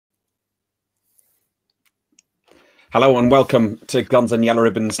Hello and welcome to Guns and Yellow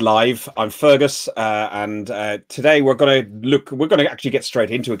Ribbons Live. I'm Fergus, and today we're going to actually get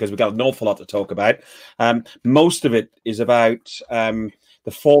straight into it because we've got an awful lot to talk about. Most of it is about the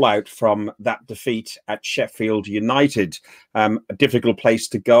fallout from that defeat at Sheffield United. A difficult place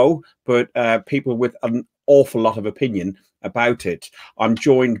to go, but people with an awful lot of opinion about it. I'm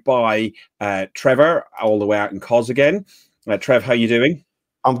joined by Trevor, all the way out in Cos again. Trev, how are you doing?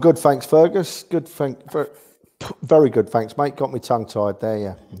 I'm good, thanks, Fergus. Very good, thanks, mate. Got me tongue-tied there,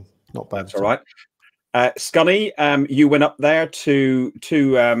 yeah. Not bad. That's all right. Scunny, you went up there to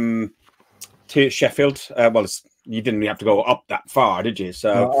Sheffield. Well, you didn't have to go up that far, did you?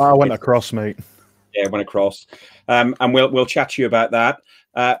 So I went across, mate. Yeah, went across, and we'll chat to you about that.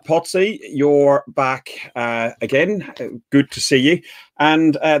 Potsy, you're back again. Good to see you.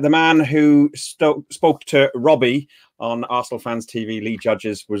 And the man who spoke to Robbie on Arsenal Fans TV, Lee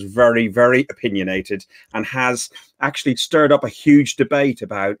Judges, was very, very opinionated and has actually stirred up a huge debate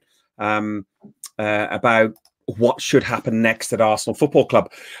about what should happen next at Arsenal Football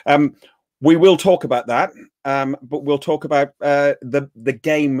Club. We will talk about that, but we'll talk about the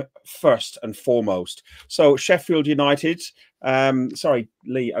game first and foremost. So Sheffield United. Sorry,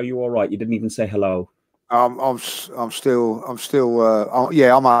 Lee, are you all right? You didn't even say hello. I'm still.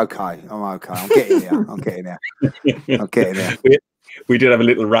 Yeah, I'm okay. I'm getting there. I'm getting there. We did have a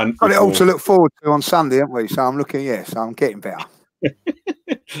little rant. Got it all to look forward to on Sunday, haven't we? So I'm getting better.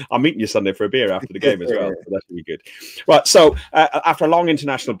 I'm meeting you Sunday for a beer after the game as well. So that should be good. Right. So after a long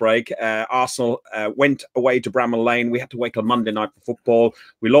international break, Arsenal went away to Bramall Lane. We had to wait till Monday night for football.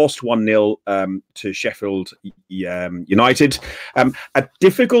 We lost 1-0 to Sheffield United. A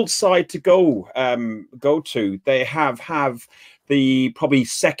difficult side to go to. They have the probably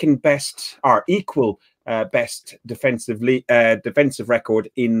second best or equal best defensive record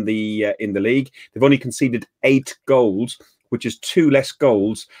in the league. They've only conceded 8 goals, which is 2 less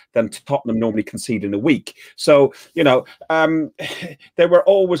goals than Tottenham normally concede in a week. So, you know, they were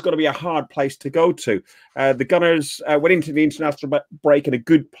always going to be a hard place to go to. The Gunners went into the international break in a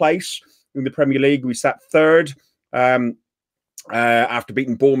good place in the Premier League. We sat third after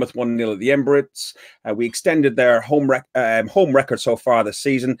beating Bournemouth 1-0 at the Emirates. We extended their home record so far this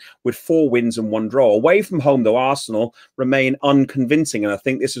season with 4 wins and 1 draw. Away from home, though, Arsenal remain unconvincing, and I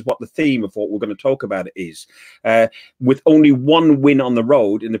think this is what the theme of what we're going to talk about is. With only 1 win on the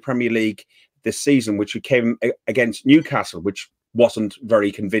road in the Premier League this season, which came against Newcastle, which wasn't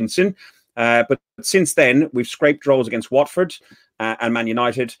very convincing. But since then, we've scraped draws against Watford and Man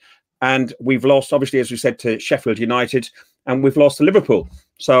United, and we've lost, obviously, as we said, to Sheffield United, and we've lost to Liverpool.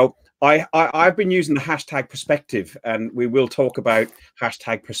 So I've been using the hashtag perspective, and we will talk about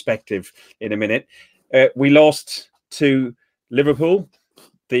hashtag perspective in a minute. We lost to Liverpool,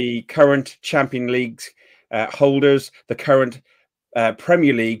 the current Champions League holders, the current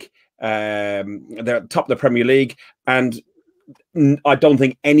Premier League, they're top of the Premier League, and I don't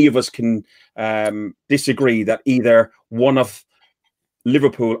think any of us can disagree that either one of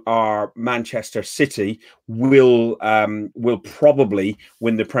Liverpool or Manchester City will probably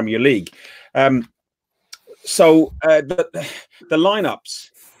win the Premier League. So the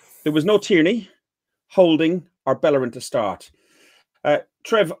lineups, there was no Tierney, Holding, or Bellerin to start.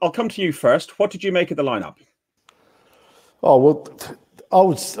 Trev, I'll come to you first. What did you make of the lineup? Oh well, I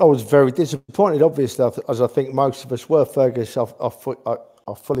was very disappointed. Obviously, as I think most of us were. Fergus, I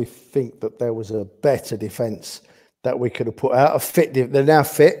fully think that there was a better defence that we could have put out. They're now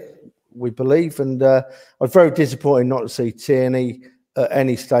fit, we believe, and I was very disappointed not to see Tierney at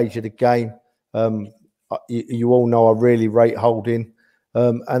any stage of the game. You all know I really rate Holding,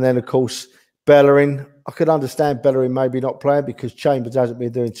 and then of course Bellerin. I could understand Bellerin maybe not playing because Chambers hasn't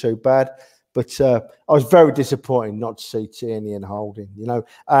been doing too bad, but I was very disappointed not to see Tierney and Holding. You know,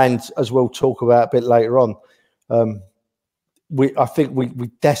 and as we'll talk about a bit later on, I think we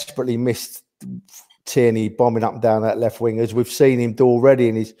desperately missed Tierney bombing up and down that left wing, as we've seen him do already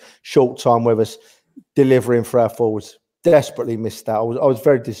in his short time with us, delivering for our forwards. Desperately missed that. I was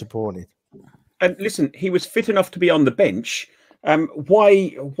very disappointed. And listen, he was fit enough to be on the bench.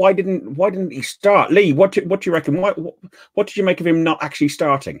 Why didn't he start? Lee, what do you reckon? What did you make of him not actually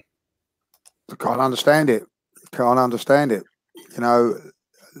starting? I can't understand it. You know,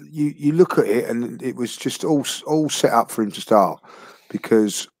 you look at it, and it was just all set up for him to start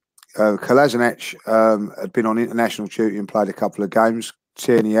because Kolasinac had been on international duty and played a couple of games.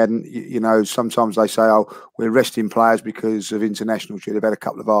 Tierney hadn't. You know, sometimes they say, "Oh, we're resting players because of international duty. They've had a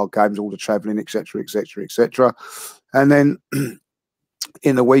couple of hard games, all the travelling, etc., etc., etc." And then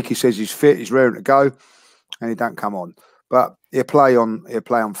in the week, he says he's fit, he's raring to go, and he don't come on. But he'll play on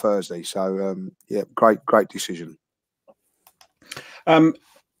Thursday. So yeah, great decision.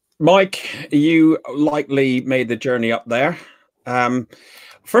 Mike, you likely made the journey up there.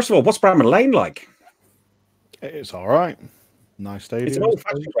 First of all, what's Bramall Lane like? It's all right. Nice stadium. It's an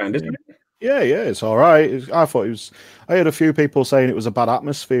old-fashioned ground, isn't it? Yeah, it's all right. I thought it was. I had a few people saying it was a bad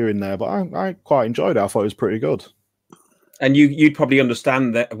atmosphere in there, but I quite enjoyed it. I thought it was pretty good. And you'd probably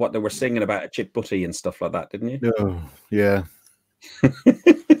understand what they were singing about a chip butty and stuff like that, didn't you? Oh, yeah.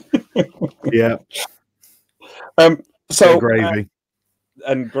 Yeah. So gravy.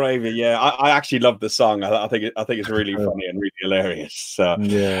 And gravy, yeah. I actually love the song. I think it's really funny and really hilarious. So,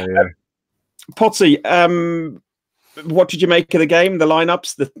 yeah. Potsy, what did you make of the game? The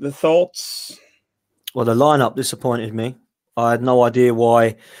lineups, the thoughts? Well, the lineup disappointed me. I had no idea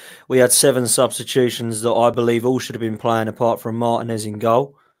why we had 7 substitutions that I believe all should have been playing apart from Martinez in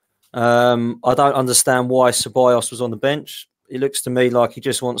goal. I don't understand why Ceballos was on the bench. It looks to me like he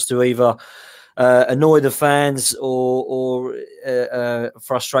just wants to either annoy the fans or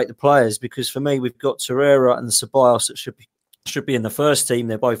frustrate the players, because for me, we've got Torreira and Ceballos that should be in the first team.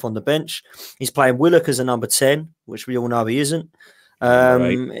 They're both on the bench. He's playing Willock as a number 10, which we all know he isn't.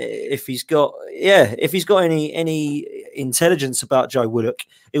 Right. If he's got any intelligence about Joe Willock,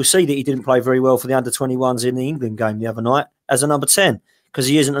 he'll see that he didn't play very well for the under-21s in the England game the other night as a number 10, because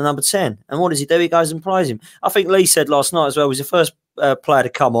he isn't a number 10. And what does he do? He goes and plays him. I think Lee said last night as well, he was the first player to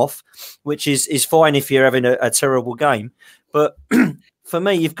come off, which is fine if you're having a terrible game. But for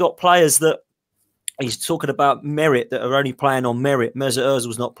me, you've got players that he's talking about merit that are only playing on merit. Mesut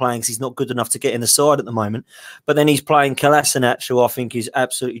Ozil's not playing because he's not good enough to get in the side at the moment. But then he's playing Kolasinac, who I think is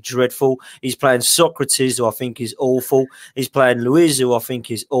absolutely dreadful. He's playing Socrates, who I think is awful. He's playing Luiz, who I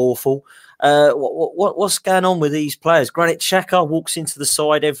think is awful. What's going on with these players? Granit Xhaka walks into the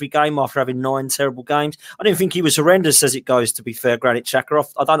side every game after having 9 terrible games. I didn't think he was horrendous as it goes, to be fair, Granit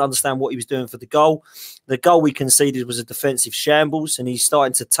Xhaka. I don't understand what he was doing for the goal. The goal we conceded was a defensive shambles, and he's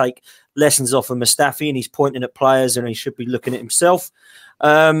starting to take lessons off of Mustafi, and he's pointing at players, and he should be looking at himself.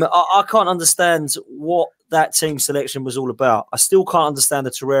 I can't understand what that team selection was all about. I still can't understand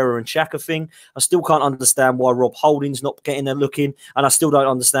the Torreira and Xhaka thing. I still can't understand why Rob Holding's not getting a look in, and I still don't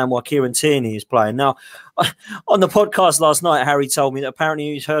understand why Kieran Tierney is playing. Now, on the podcast last night, Harry told me that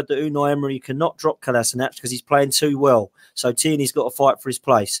apparently he's heard that Unai Emery cannot drop Kolasinac because he's playing too well. So Tierney's got to fight for his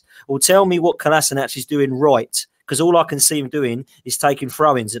place. Well, tell me what Kolasinac is doing right, because all I can see him doing is taking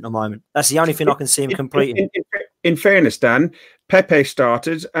throw-ins at the moment. That's the only thing I can see him completing. In fairness, Dan, Pepe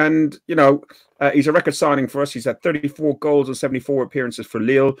started, and he's a record signing for us. He's had 34 goals and 74 appearances for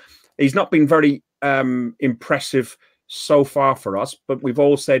Lille. He's not been very impressive so far for us, but we've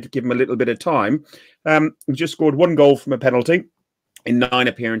all said to give him a little bit of time. He just scored 1 goal from a penalty in 9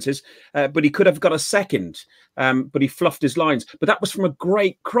 appearances, but he could have got a second, but he fluffed his lines. But that was from a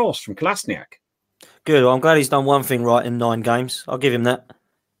great cross from Kolasinac. Good. Well, I'm glad he's done one thing right in 9 games. I'll give him that.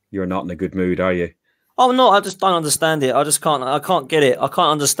 You're not in a good mood, are you? Oh no, I just don't understand it. I can't get it. I can't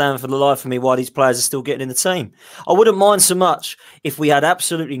understand for the life of me why these players are still getting in the team. I wouldn't mind so much if we had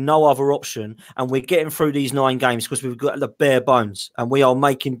absolutely no other option and we're getting through these 9 games because we've got the bare bones and we are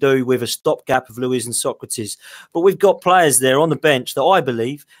making do with a stopgap of Luiz and Socrates. But we've got players there on the bench that I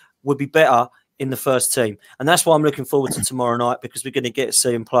believe would be better in the first team. And that's why I'm looking forward to tomorrow night, because we're going to get to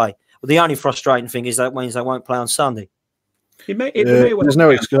see them play. Well, the only frustrating thing is that means they won't play on Sunday. There's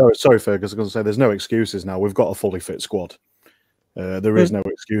no excuse. Sorry, Fergus. I was going to say there's no excuses now. We've got a fully fit squad. There is no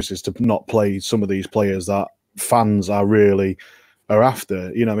excuses to not play some of these players that fans are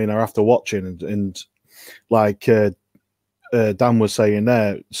after. You know, what I mean, are after watching and like Dan was saying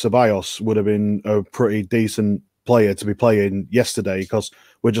there, Ceballos would have been a pretty decent player to be playing yesterday because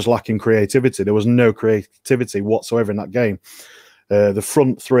we're just lacking creativity. There was no creativity whatsoever in that game. The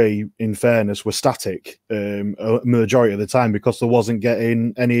front 3, in fairness, were static majority of the time because there wasn't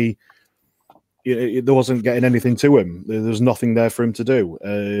getting anything to him. There's nothing there for him to do.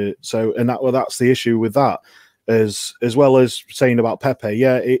 That's the issue with that. As well as saying about Pepe,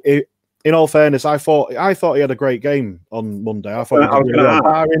 yeah. In all fairness, I thought he had a great game on Monday. I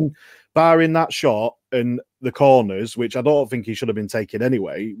thought barring that shot and the corners, which I don't think he should have been taking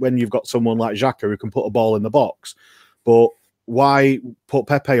anyway. When you've got someone like Xhaka who can put a ball in the box, but why put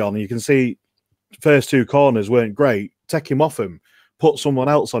Pepe on? You can see first 2 corners weren't great. Take him off him. Put someone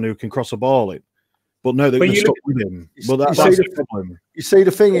else on who can cross a ball in. But no, they're stuck with him. But that's the problem. You see,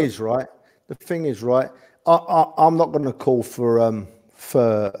 the thing is, right? I'm not going to call for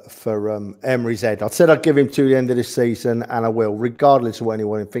Emery's head. I said I'd give him to the end of this season, and I will, regardless of what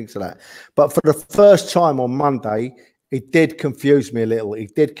anyone thinks of that. But for the first time on Monday, it did confuse me a little. He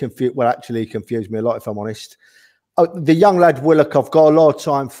confused me a lot, if I'm honest. The young lad Willock, I've got a lot of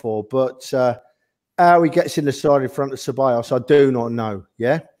time for, but how he gets in the side in front of Ceballos, I do not know.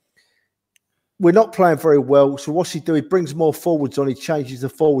 Yeah. We're not playing very well. So what's he do? He brings more forwards on. He changes the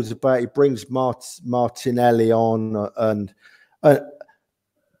forwards about. He brings Martinelli on,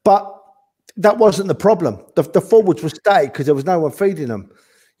 but that wasn't the problem. The forwards were static because there was no one feeding them.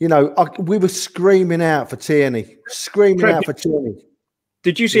 You know, we were screaming out for Tierney, out for Tierney.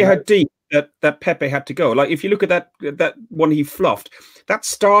 Did you see how deep that Pepe had to go? Like, if you look at that one he fluffed, that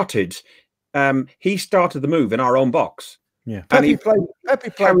started. He started the move in our own box. Yeah, Pepe played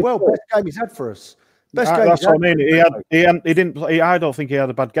well. Best game he's had for us. Best game. That's what I mean. He didn't. I don't think he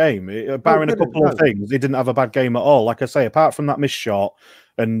had a bad game. Barring a couple of things, he didn't have a bad game at all. Like I say, apart from that missed shot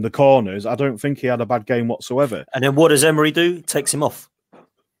and the corners, I don't think he had a bad game whatsoever. And then what does Emery do? Takes him off.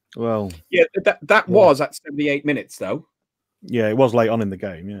 Well, yeah, that was at 78 minutes, though. Yeah, it was late on in the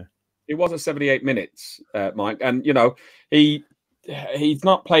game. Yeah, it was at 78 minutes, Mike. And you know, he's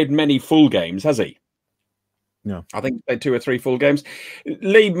not played many full games, has he? No, I think he played 2 or 3 full games.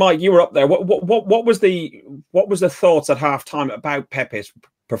 Lee, Mike, you were up there. What was the thoughts at half time about Pepe's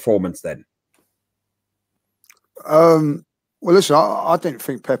performance then? Well, listen, I didn't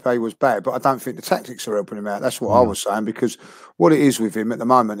think Pepe was bad, but I don't think the tactics are helping him out. That's what I was saying, because what it is with him at the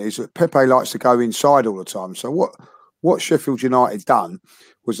moment is that Pepe likes to go inside all the time. So what Sheffield United done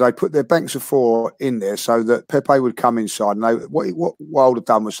was they put their banks of 4 in there so that Pepe would come inside. And what Wilder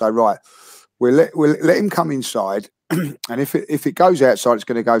done was say, right, we'll let him come inside, and if it goes outside, it's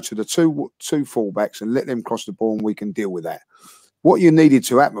going to go to the two fullbacks and let them cross the ball, and we can deal with that. What you needed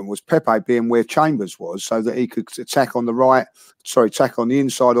to happen was Pepe being where Chambers was, so that he could attack on the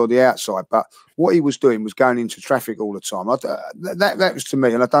inside or the outside. But what he was doing was going into traffic all the time. That was to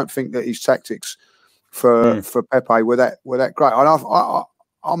me, and I don't think that his tactics for Pepe were that great. And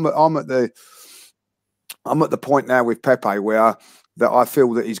I'm at the point now with Pepe where that I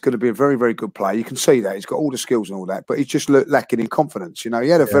feel that he's going to be a very, very good player. You can see that he's got all the skills and all that, but he's just lacking in confidence. You know, he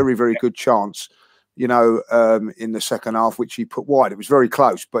had a very, very good chance, you know, in the second half, which he put wide. It was very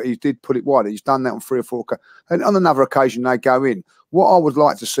close, but he did put it wide. He's done that on 3 or 4, and on another occasion they go in. What I would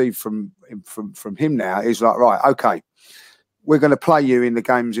like to see from him now is like, right, okay, we're going to play you in the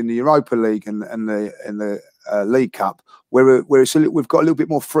games in the Europa League and the League Cup, where we've got a little bit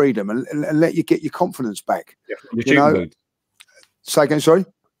more freedom and let you get your confidence back. Yeah, you know. Say again, sorry?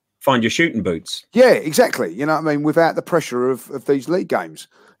 Find your shooting boots. Yeah, exactly. You know what I mean? Without the pressure of these league games,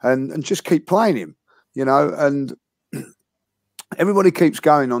 and just keep playing him, you know, and everybody keeps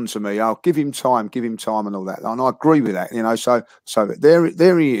going on to me, I'll give him time and all that. And I agree with that, you know, so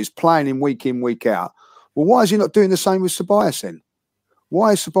there he is playing him week in, week out. Well, why is he not doing the same with Ceballos then?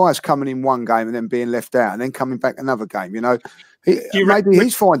 Why is Ceballos coming in one game and then being left out and then coming back another game? You know, maybe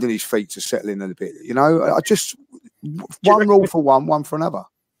he's finding his feet to settle in a bit, you know. One rule for one for another.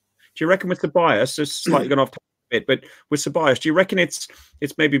 Do you reckon with Ceballos, just slightly gone off a bit, but with Ceballos, do you reckon it's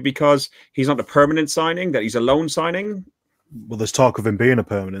maybe because he's not a permanent signing, that he's a loan signing? Well, there's talk of him being a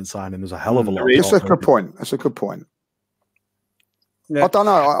permanent signing. There's a hell of a lot. That's a good point. That's a good point. Yeah. I don't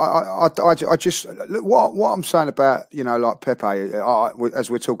know. I just what I'm saying about, you know, like Pepe,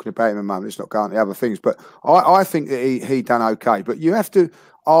 as we're talking about him a moment, it's not going to the other things, but I think that he done okay. But you have to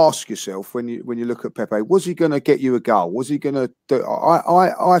ask yourself when you look at Pepe, was he going to get you a goal? Was he going to do?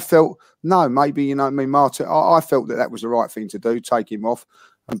 I felt no, maybe, you know, I mean, Martin. I felt that was the right thing to do. Take him off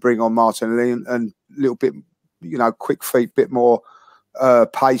and bring on Martinelli and a little bit, you know, quick feet, bit more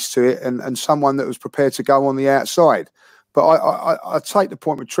pace to it, and someone that was prepared to go on the outside. But I take the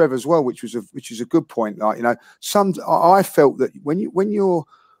point with Trevor as well, which is a good point. Like, you know, I felt that when you're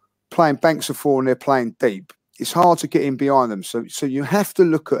playing banks of 4 and they're playing deep, it's hard to get in behind them. So you have to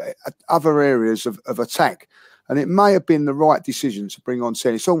look at other areas of attack, and it may have been the right decision to bring on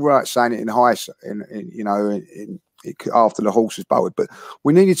Sen. It's all right saying it after the horse is bolted, but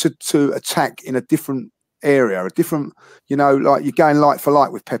we needed to attack in a different area, a different, you know, like you're going light for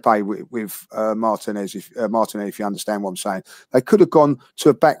light with Pepe with Martinez, Martinez, if you understand what I'm saying. They could have gone to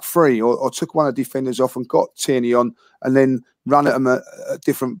a back 3 or took one of the defenders off and got Tierney on and then run at them at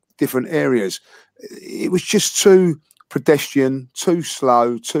different areas. It was just too pedestrian, too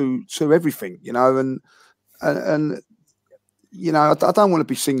slow, too everything, you know, and you know, I don't want to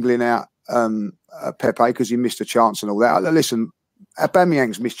be singling out Pepe because he missed a chance and all that. Listen,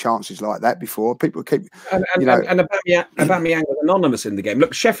 Aubameyang's missed chances like that before. People keep, and Aubameyang was anonymous in the game.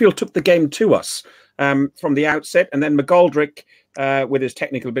 Look, Sheffield took the game to us from the outset, and then McGoldrick, with his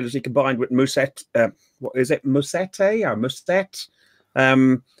technical ability, combined with Musset. What is it, Musette or Musset?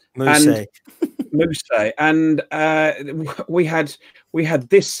 Musset, and we had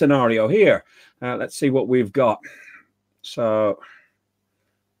this scenario here. Let's see what we've got. So,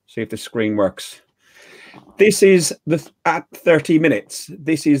 see if the screen works. This is at 30 minutes.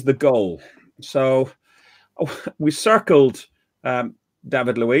 This is the goal. So we circled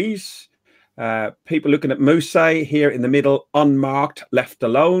David Luiz. People looking at Mousset here in the middle, unmarked, left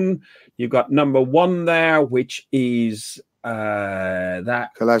alone. You've got number 1 there, which is that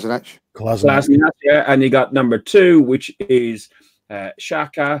Kolasinac. Yeah, and you got number 2, which is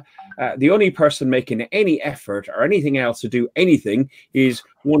Xhaka. The only person making any effort or anything else to do anything is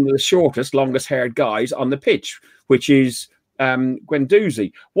one of the shortest, longest-haired guys on the pitch, which is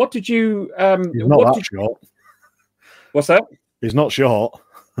Guendouzi. What did you? He's not that short. What's that? He's not short.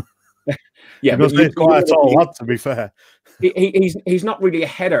 Yeah, but he's quite a tall lad, to be fair. He's not really a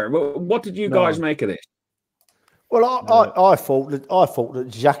header. What did you guys make of this? Well, I thought that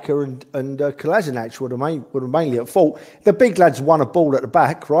Xhaka and Kolasinac were mainly at fault. The big lads won a ball at the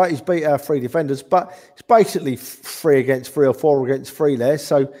back, right? He's beat our 3 defenders, but it's basically 3 against 3 or 4 against 3 there.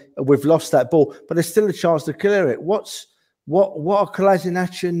 So we've lost that ball, but there's still a chance to clear it. What are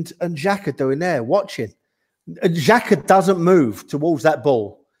Kolasinac and Xhaka doing there? Watching. Xhaka doesn't move towards that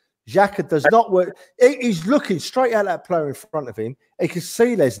ball. Xhaka does not work. He's looking straight at that player in front of him. He can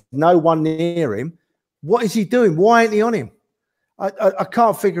see there's no one near him. What is he doing? Why ain't he on him? I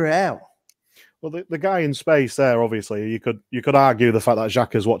can't figure it out. Well, the guy in space there, obviously, you could argue the fact that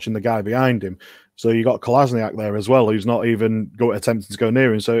Xhaka's watching the guy behind him. So you got Kolasinac there as well, who's not even attempting to go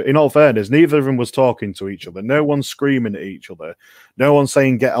near him. So in all fairness, neither of them was talking to each other. No one's screaming at each other. No one's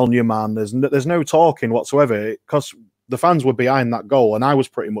saying "get on your man." There's no talking whatsoever because the fans were behind that goal, and I was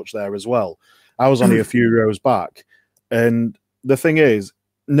pretty much there as well. I was only a few rows back, and the thing is,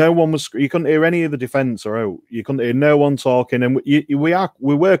 no one was. You couldn't hear any of the defence or out. You couldn't hear no one talking, and we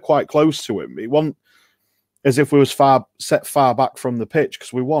were quite close to him. It wasn't as if we was far back from the pitch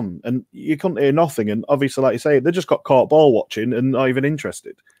because we won, and you couldn't hear nothing. And obviously, like you say, they just got caught ball watching and not even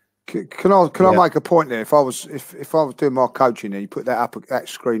interested. Can I make a point there? If I was doing my coaching, and you put that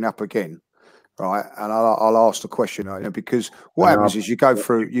screen up again, right? And I'll ask the question, because what happens is you go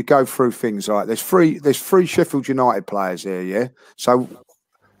through things like there's three Sheffield United players here, yeah. So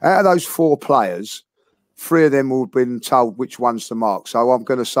out of those 4 players, 3 of them will have been told which one's to mark. So I'm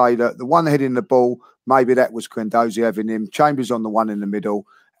going to say that the one heading the ball, maybe that was Guendouzi having him. Chambers on the one in the middle,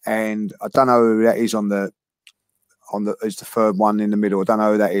 and I don't know who that is is the 3rd one in the middle. I don't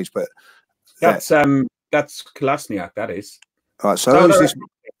know who that is, but that's Kolasinac. That is. Right. So who's this?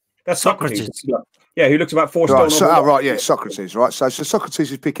 That's Socrates. Yeah, who looks about 4 stone. Right. Yeah, Socrates. Right. So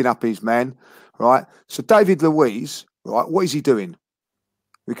Socrates is picking up his man. Right. So David Luiz. Right. What is he doing?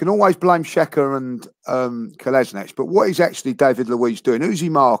 We can always blame Xhaka and Kolasinac, but what is actually David Luiz doing? Who's he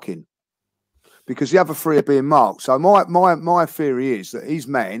marking? Because the other 3 are being marked. So my theory is that his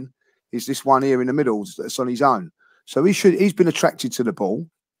man is this one here in the middle that's on his own. So he's been attracted to the ball,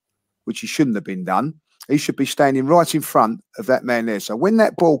 which he shouldn't have been done. He should be standing right in front of that man there. So when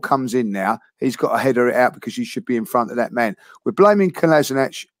that ball comes in now, he's got to header it out because he should be in front of that man. We're blaming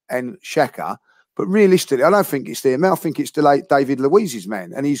Kolasinac and Xhaka, but realistically, I don't think it's their man. I think it's David Luiz's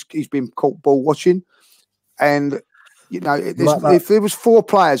man, and he's been caught ball watching. And if there was 4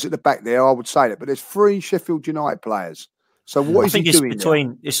 players at the back there, I would say that, but there's 3 Sheffield United players. So what is he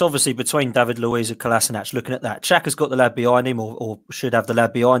doing? It's obviously between David Luiz and Kolasinac. Looking at that, Xhaka's got the lad behind him, or should have the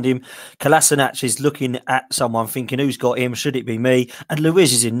lad behind him. Kolasinac is looking at someone, thinking, "Who's got him? Should it be me?" And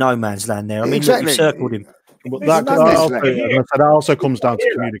Luiz is in no man's land there. I mean, exactly. Look, you circled him. But that also comes down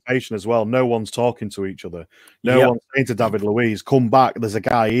to communication as well. No one's talking to each other. No one's saying to David Luiz, "Come back. There's a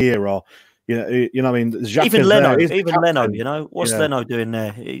guy here," or you know. I mean, even Leno. What's Leno doing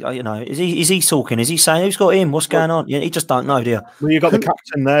there? Is he talking? Is he saying who's got him? What's going on? He just don't know, do you? Well, you've got the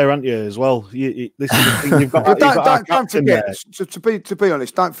captain there, haven't you, as well? This is the thing. You've got. Don't forget. To be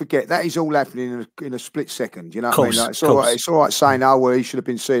honest, don't forget that is all happening in a split second. You know what I mean? Like, it's all right. It's all right saying, "Oh well, he should have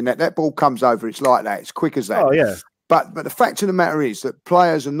been seeing that." That ball comes over. It's like that. It's quick as that. Oh yeah. But the fact of the matter is that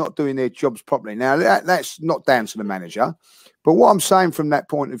players are not doing their jobs properly. Now that's not down to the manager. But what I'm saying from that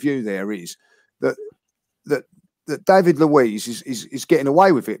point of view there is that David Luiz is getting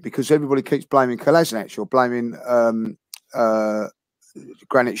away with it because everybody keeps blaming Kolasinac or blaming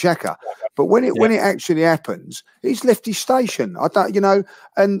Granit Xhaka. But when it actually happens, he's left his station. I don't,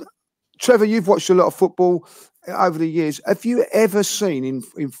 and Trevor, you've watched a lot of football over the years. Have you ever seen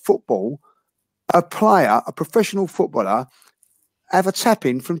in football a professional footballer, have a tap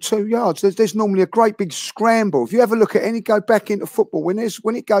in from 2 yards? There's normally a great big scramble. If you ever look at go back into football, when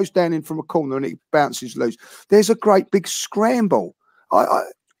it goes down in from a corner and it bounces loose, there's a great big scramble.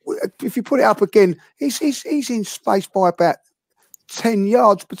 If you put it up again, he's in space by about 10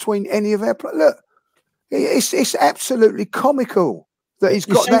 yards between any of our. Look, it's absolutely comical that he's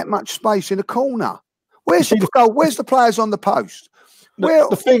got that much space in a corner. Where's the goal? Where's the players on the post?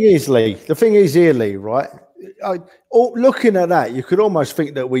 The thing is, Lee. The thing is here, Lee. Right? Looking at that, you could almost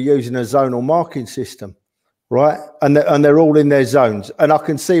think that we're using a zonal marking system, right? And they're all in their zones. And I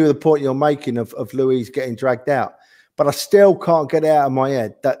can see the point you're making of Luiz getting dragged out, but I still can't get it out of my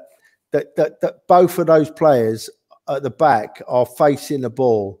head that both of those players at the back are facing the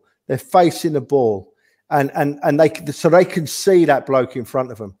ball. They're facing the ball, and they can see that bloke in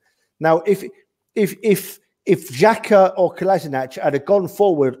front of them. Now, if Xhaka or Kolasinac had gone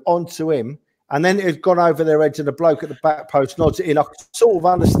forward onto him, and then it had gone over their heads and the bloke at the back post nods it in, I could sort of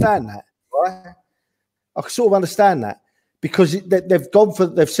understand that, right? I could sort of understand that because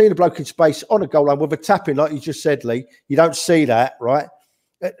they've seen a bloke in space on a goal line with a tap-in, like you just said, Lee. You don't see that, right?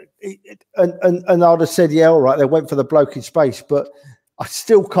 And I'd have said, yeah, all right, they went for the bloke in space, but I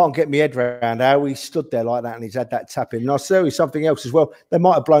still can't get my head around how he stood there like that and he's had that tap in. And I'll tell you something else as well. They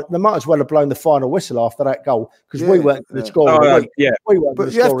might as well have blown the final whistle after that goal because we weren't going to score in the week. Yeah, we weren't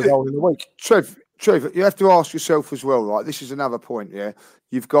going to score a goal in the week. Trev, you have to ask yourself as well, right? This is another point, yeah.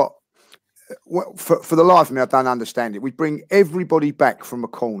 You've got for the life of me, I don't understand it. We bring everybody back from a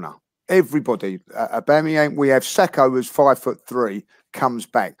corner. Everybody. Aubameyang, we have Sacco, who's 5'3", comes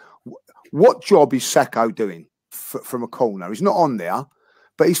back. What job is Sacco doing from a corner? He's not on there,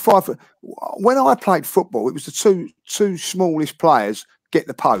 but he's 5 foot. When I played football, it was the two smallest players get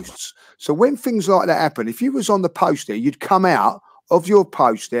the posts. So when things like that happen, if you was on the post there, you'd come out of your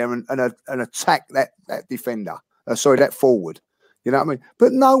post there and attack that defender. That forward. You know what I mean?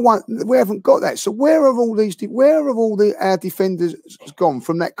 But no one, we haven't got that. So where have all our defenders gone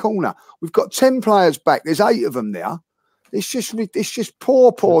from that corner? We've got 10 players back. There's 8 of them there. It's just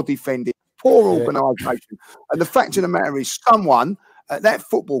poor defending, poor organisation. And the fact of the matter is, someone at that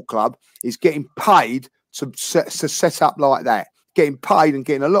football club is getting paid to set up like that, getting paid and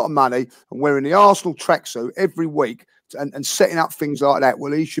getting a lot of money and wearing the Arsenal tracksuit every week and setting up things like that.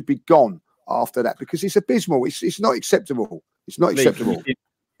 Well, he should be gone after that because it's abysmal. It's not acceptable. It's not acceptable.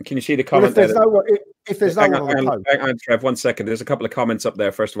 Can you see the comment? Well, if there's no one, hang on, Trev, 1 second. There's a couple of comments up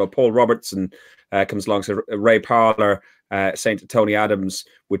there. First of all, Paul Robertson comes along. So Ray Parler saying to Tony Adams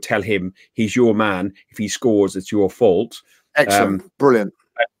would tell him he's your man. If he scores, it's your fault. Excellent, brilliant.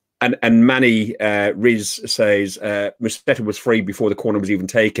 And Manny Riz says Musetta was free before the corner was even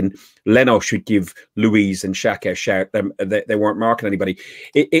taken. Leno should give Luiz and Xhaka a shout. They weren't marking anybody.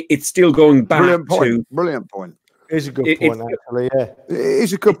 It's still going back brilliant point. It's a good point, actually. Yeah, it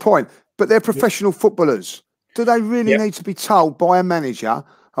is a good point. But they're professional footballers. Do they really need to be told by a manager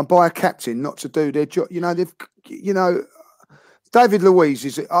and by a captain not to do their job? David Luiz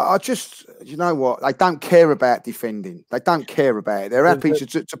is. I just, you know what? They don't care about defending. They don't care about it. They're happy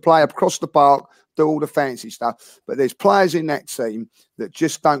to play across the park, do all the fancy stuff. But there's players in that team that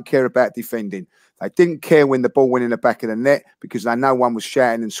just don't care about defending. They didn't care when the ball went in the back of the net because they know one was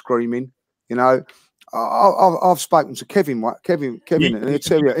shouting and screaming. You know. I've spoken to Kevin, and he'll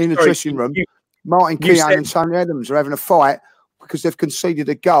tell you in the dressing room, Martin Keown and Tony Adams are having a fight because they've conceded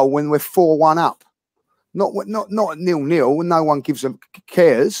a goal when we're 4-1 up. Not 0-0, and no one gives them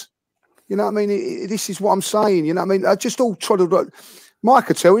cares. You know what I mean? This is what I'm saying. You know what I mean? I just all trotted. Mike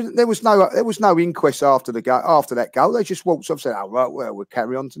could tell you there was no inquest after that goal. They just walked up and said, "Oh right, well we'll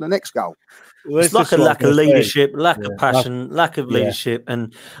carry on to the next goal." Well, it's like a lack of leadership, lack of passion, lack of leadership.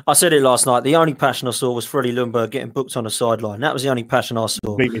 And I said it last night. The only passion I saw was Freddie Ljungberg getting booked on the sideline. That was the only passion I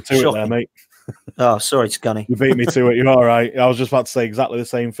saw. Beat me to it there, mate. Oh, sorry, Scunny. You beat me to it. You're all right. I was just about to say exactly the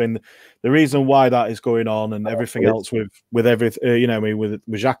same thing. The reason why that is going on and everything else with everything, with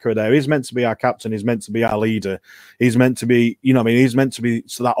Xhaka there, he's meant to be our captain. He's meant to be our leader. He's meant to be, he's meant to be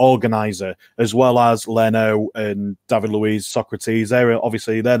that organizer as well as Leno and David Luiz, Socrates. They're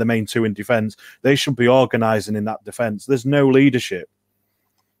the main two in defence. They should be organising in that defence. There's no leadership.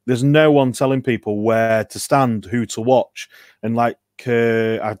 There's no one telling people where to stand, who to watch, and I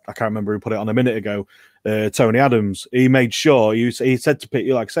can't remember who put it on a minute ago. Tony Adams, he made sure he said to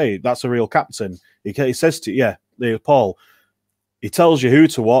Pete, that's a real captain. He says to Paul, he tells you who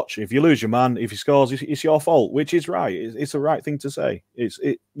to watch. If you lose your man, if he scores, it's your fault, which is right. It's the right thing to say.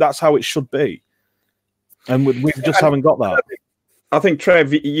 That's how it should be, and we just haven't got that. I think,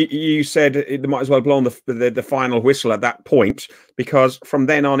 Trev, you said they might as well blow on the final whistle at that point, because from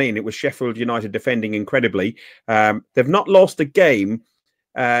then on in, it was Sheffield United defending incredibly. They've not lost a game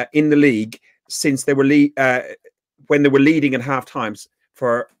in the league since they were when they were leading at half times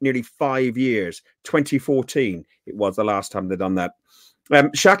for nearly 5 years. 2014, it was the last time they'd done that.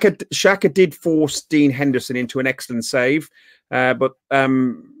 Xhaka did force Dean Henderson into an excellent save, but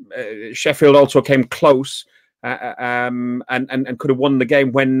Sheffield also came close. And could have won the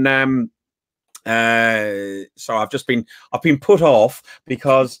game when So I've been put off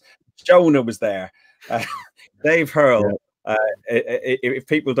because Jonah was there. Dave Hurl. Yeah. If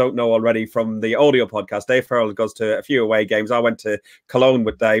people don't know already from the audio podcast, Dave Hurl goes to a few away games. I went to Cologne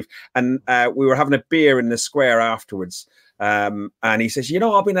with Dave, and we were having a beer in the square afterwards. And he says,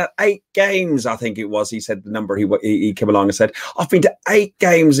 I've been at 8 games, I think it was. He said the number. He came along and said, I've been to 8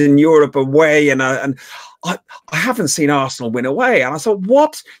 games in Europe away, and I haven't seen Arsenal win away. And I said,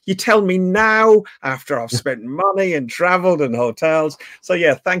 what? You tell me now after I've spent money and travelled and hotels. So,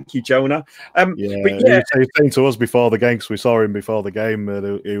 yeah, thank you, Jonah. He was saying to us before the game, because we saw him before the game,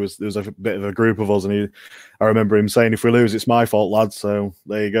 there was a bit of a group of us, and I remember him saying, if we lose, it's my fault, lads. So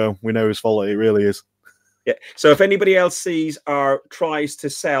there you go. We know whose fault it really is. Yeah. So if anybody else sees or tries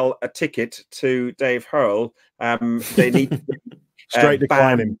to sell a ticket to Dave Hurl, they need to straight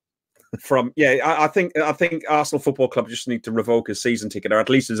declining from. Yeah, I think Arsenal Football Club just need to revoke his season ticket, or at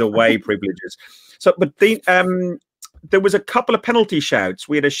least his away privileges. So, but there was a couple of penalty shouts.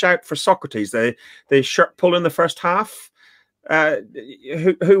 We had a shout for Socrates. The shirt pull in the first half.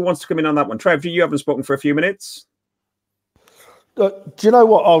 Who wants to come in on that one? Trev, you haven't spoken for a few minutes. Do you know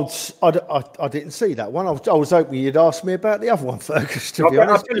what? I didn't see that one. I was hoping you'd ask me about the other one, Fergus, to be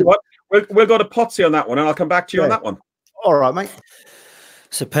honest. I'll tell you what, we'll go to Potsy on that one, and I'll come back to you on that one. All right, mate.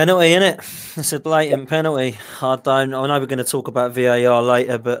 It's a penalty, isn't it? It's a blatant penalty. I know we're going to talk about VAR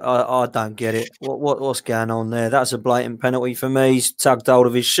later, but I don't get it. What's going on there? That's a blatant penalty for me. He's tugged hold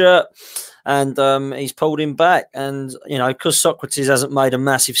of his shirt, and he's pulled him back. And, because Socrates hasn't made a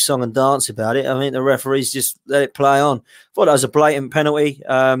massive song and dance about it, I think the referees just let it play on. Thought that was a blatant penalty.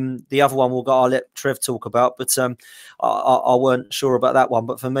 The other one I'll let Trev talk about, but I weren't sure about that one.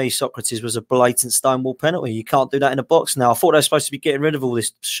 But for me, Socrates was a blatant Stonewall penalty. You can't do that in a box now. I thought they were supposed to be getting rid of all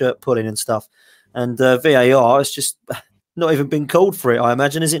this shirt pulling and stuff. And VAR, it's just not even been called for it, I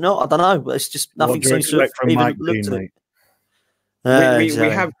imagine, is it not? I don't know. But it's just nothing seems to have even looked at it.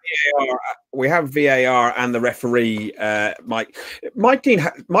 We have VAR and the referee, Mike. Mike Dean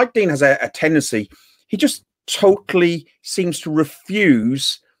has a tendency. He just totally seems to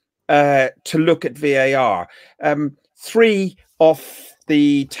refuse to look at VAR. 3 of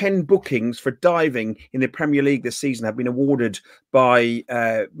the 10 bookings for diving in the Premier League this season have been awarded by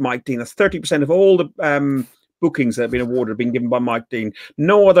Mike Dean. That's 30% of all the bookings that have been awarded have been given by Mike Dean.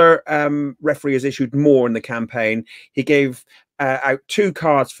 No other referee has issued more in the campaign. He gave out 2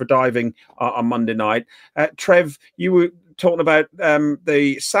 cards for diving on Monday night. Trev, you were talking about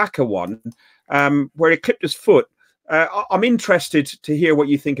the Saka one, where he clipped his foot. I'm interested to hear what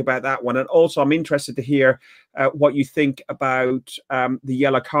you think about that one. And also I'm interested to hear what you think about the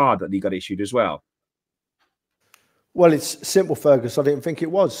yellow card that he got issued as well. Well, it's simple, Fergus. I didn't think it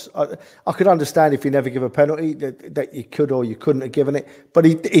was. I could understand if you never give a penalty that you could or you couldn't have given it, but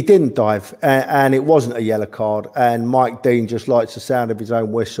he didn't dive, and it wasn't a yellow card. And Mike Dean just likes the sound of his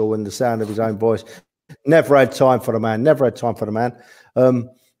own whistle and the sound of his own voice. Never had time for the man.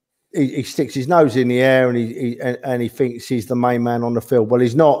 He sticks his nose in the air and he thinks he's the main man on the field. Well,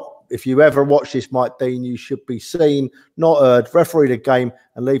 he's not. If you ever watch this, Mike Dean, you should be seen, not heard. Referee the game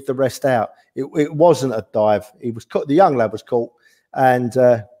and leave the rest out. It wasn't a dive. He was caught. The young lad was caught, and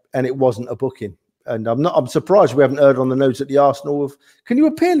it wasn't a booking. And I'm surprised we haven't heard on the news that the Arsenal have. Can you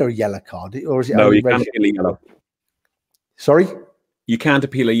appeal a yellow card, or is it? No, you can't appeal a yellow. Sorry, you can't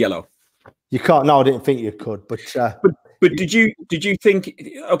appeal a yellow. You can't. No, I didn't think you could, but did you think?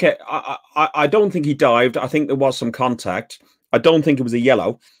 Okay, I don't think he dived. I think there was some contact. I don't think it was a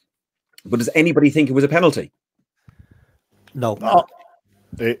yellow. But does anybody think it was a penalty? No.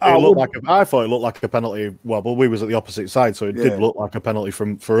 It looked like I thought it looked like a penalty. Well, we was at the opposite side, so it did look like a penalty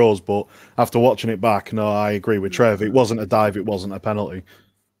for us. But after watching it back, no, I agree with Trev. It wasn't a dive. It wasn't a penalty.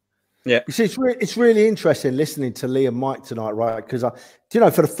 Yeah, you see, it's really interesting listening to Lee and Mike tonight, right? Because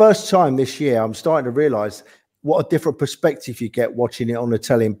for the first time this year, I'm starting to realise what a different perspective you get watching it on the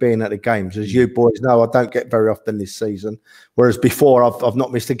telly and being at the games. As you boys know, I don't get very often this season, whereas before I've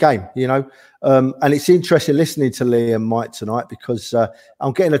not missed a game, and it's interesting listening to Lee and Mike tonight because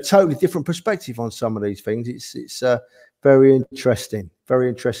I'm getting a totally different perspective on some of these things. It's very interesting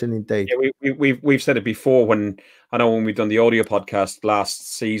indeed. Yeah, we've said it before when we've done the audio podcast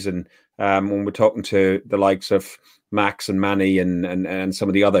last season, when we're talking to the likes of Max and Manny and some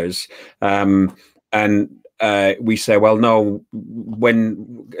of the others, and we say, well, no,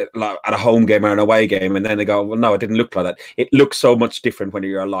 when at a home game or an away game, and then they go, well, no, it didn't look like that. It looks so much different when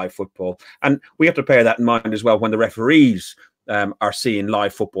you're a live football. And we have to bear that in mind as well when the referees are seeing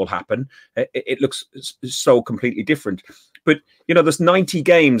live football happen. It looks so completely different. But, there's 90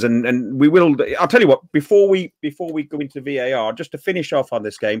 games and we will, I'll tell you what, before we go into VAR, just to finish off on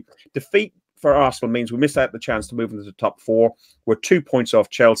this game, defeat for Arsenal means we missed out the chance to move into the top 4. We're 2 points off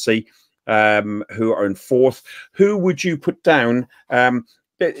Chelsea, who are in 4th. Who would you put down?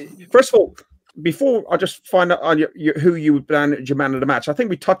 First of all, before I just find out on who you would ban as your man of the match, I think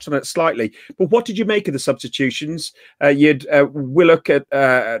we touched on it slightly, but what did you make of the substitutions? You'd Willock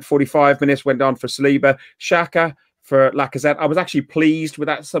at 45 minutes, went on for Saliba, Xhaka for Lacazette. I was actually pleased with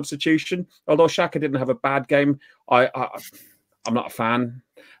that substitution, although Xhaka didn't have a bad game. I'm not a fan.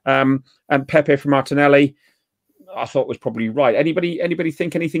 And Pepe for Martinelli, I thought was probably right. Anybody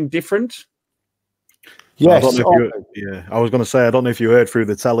think anything different? Yes. I was going to say, I don't know if you heard through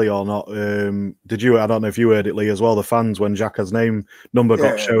the telly or not. Did you? I don't know if you heard it, Lee, as well. The fans, when Xhaka's number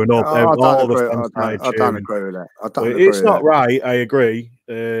got shown up, I don't agree with that. It's not right. I agree.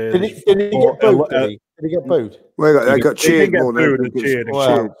 Did he get booed? Did he get booed? Well, they got cheered more than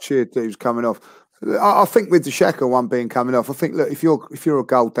cheered that he was coming off. I think with the Xhaka one being coming off, I think, look, if you're a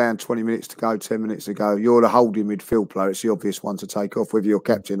goal down, 20 minutes to go, 10 minutes to go, you're the holding midfield player. It's the obvious one to take off, whether you're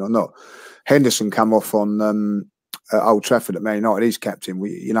captain or not. Henderson come off on Old Trafford at Man United. He's captain.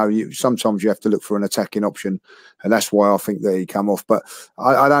 Sometimes you have to look for an attacking option, and that's why I think that he come off. But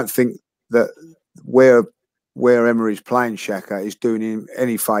I don't think that where Emery's playing Xhaka is doing him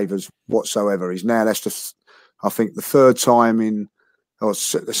any favours whatsoever. I think the third time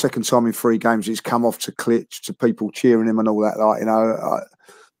the second time in 3 games he's come off to Klitsch, to people cheering him and all that.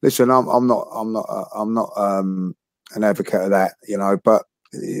 Listen, I'm not an advocate of that, but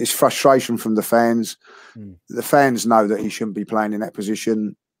it's frustration from the fans. The fans know that he shouldn't be playing in that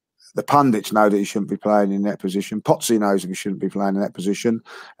position. The pundits know that he shouldn't be playing in that position. Potsy knows that he shouldn't be playing in that position.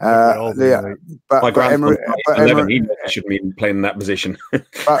 But Emery shouldn't be playing in that position.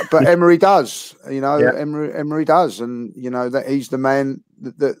 but Emery does. Emery does, and that he's the man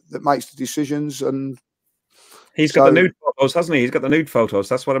that makes the decisions. And he's got the nude photos, hasn't he? He's got the nude photos.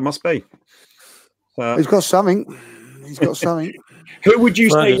 That's what it must be. He's got something. Who would you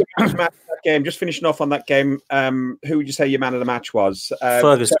say your man of the match that game? Just finishing off on that game, who would you say your man of the match was?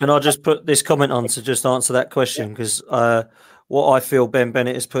 Fergus, can I just put this comment on to just answer that question? Because what I feel Ben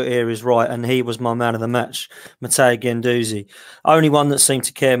Bennett has put here is right, and he was my man of the match, Matteo Guendouzi. Only one that seemed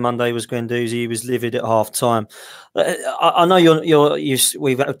to care Monday was Guendouzi. He was livid at half time. I know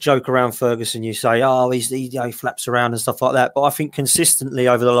we joke around Ferguson. You say, he flaps around and stuff like that. But I think consistently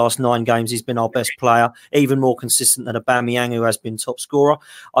over the last 9 games, he's been our best player, even more consistent than Aubameyang, who has been top scorer.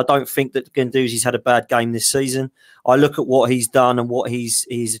 I don't think that Guendouzi's had a bad game this season. I look at what he's done and what he's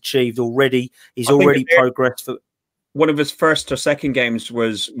achieved already. He's already progressed for. One of his first or second games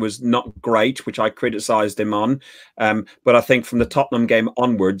was not great, which I criticised him on. But I think from the Tottenham game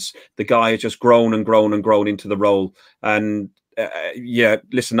onwards, the guy has just grown and grown and grown into the role. And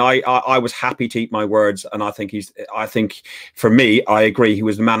listen, I was happy to eat my words, and I think for me, I agree, he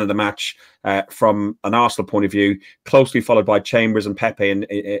was the man of the match from an Arsenal point of view, closely followed by Chambers and Pepe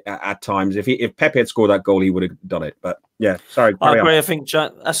at times. If Pepe had scored that goal, he would have done it. But yeah, sorry. I agree. I think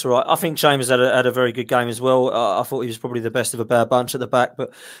that's all right. I think Chambers had a very good game as well. I thought he was probably the best of a bad bunch at the back.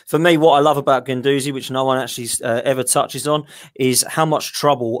 But for me, what I love about Guendouzi, which no one actually ever touches on, is how much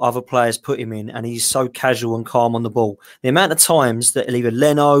trouble other players put him in, and he's so casual and calm on the ball. The amount of times that either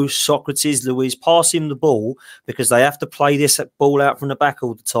Leno, Socrates, Luiz pass him the ball because they have to play this ball out from the back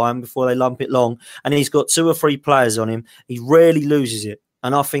all the time before they lump it long, and he's got 2 or 3 players on him. He rarely loses it,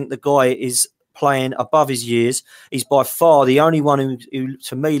 and I think the guy is playing above his years. He's by far the only one who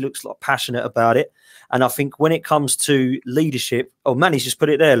to me looks like passionate about it. And I think when it comes to leadership, Manny's just put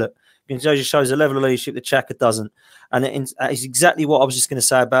it there, look, Guendouzi shows a level of leadership that Xhaka doesn't. And that is exactly what I was just going to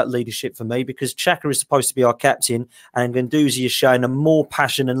say about leadership for me, because Xhaka is supposed to be our captain, and Guendouzi is showing a more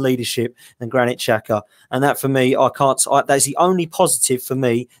passion and leadership than Granit Xhaka. And that for me, that's the only positive for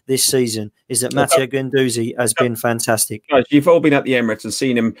me this season, is that Matteo Guendouzi has been fantastic. You've all been at the Emirates and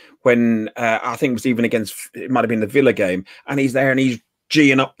seen him when I think it was even it might have been the Villa game, and he's there and he's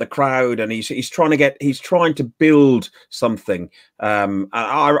geeing up the crowd, and he's trying to build something. And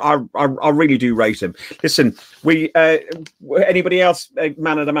I really do rate him. Listen, anybody else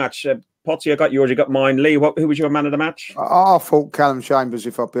man of the match? Potsy, I got yours, you got mine. Lee, who was your man of the match? I thought Callum Chambers,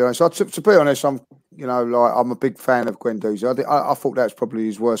 if I'll be honest. To be honest, I'm a big fan of Guendouzi. I thought that's probably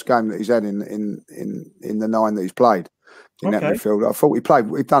his worst game that he's had in the 9 that he's played in that midfield. I thought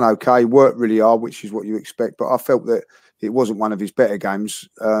he'd done okay, worked really hard, which is what you expect, but I felt that it wasn't one of his better games.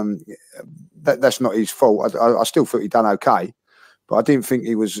 That's not his fault. I still thought he'd done okay, but I didn't think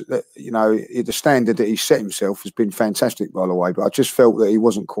he was, the standard that he set himself has been fantastic, by the way, but I just felt that he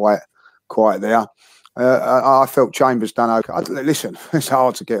wasn't quite there. I felt Chambers done okay. Listen, it's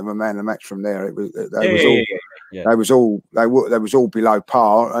hard to get him a man of the match from there. They was all below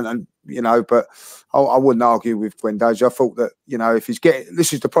par, and you know, but I wouldn't argue with Guendouzi. I thought that, you know, if he's getting,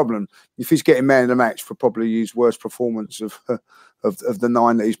 this is the problem, if he's getting man of the match for probably his worst performance of the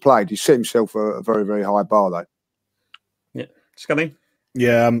 9 that he's played, he's set himself a very, very high bar, though. Yeah. Scotty?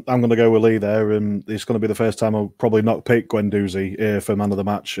 Yeah, I'm going to go with Lee there, and it's going to be the first time I'll probably not pick Guendouzi for man of the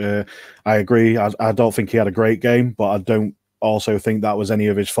match. I agree. I don't think he had a great game, but I don't also think that was any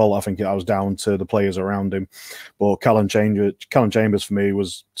of his fault. I think that was down to the players around him. But Callum Chambers for me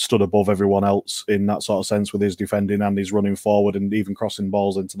was stood above everyone else in that sort of sense with his defending and his running forward and even crossing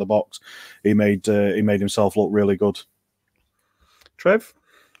balls into the box. He made himself look really good. Trev?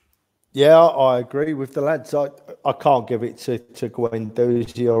 Yeah, I agree with the lads. I can't give it to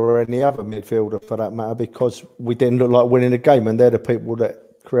Guendouzi or any other midfielder for that matter, because we didn't look like winning the game, and they're the people that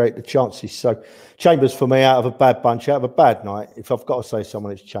create the chances. So Chambers for me, out of a bad bunch, out of a bad night, if I've got to say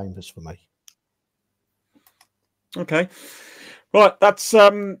someone, it's Chambers for me. Okay, right. That's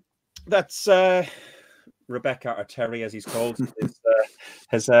Rebecca, or Terry as he's called,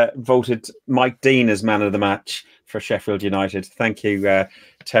 has voted Mike Dean as man of the match for Sheffield United. Thank you,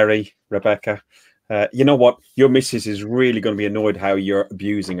 Terry, Rebecca. You know what? Your missus is really going to be annoyed how you're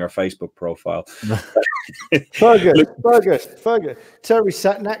abusing her Facebook profile. Fergus. Terry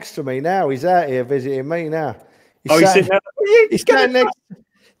sat next to me now. He's out here visiting me now. He's sitting next.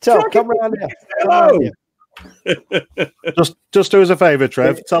 Tell, come around here. Hello. Just do us a favour,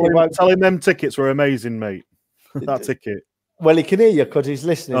 Trev. Tell him them tickets were amazing, mate. That ticket. Well, he can hear you because he's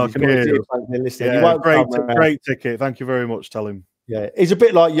listening. Oh, can hear you. Yeah, great ticket. Thank you very much. Tell him. Yeah, he's a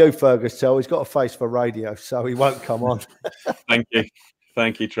bit like you, Fergus. Tell, he's got a face for radio, so he won't come on.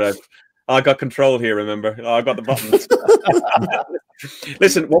 Thank you, Trev. I got control here. Remember, I got the buttons.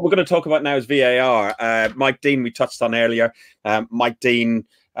 Listen, what we're going to talk about now is VAR. Mike Dean, we touched on earlier. Mike Dean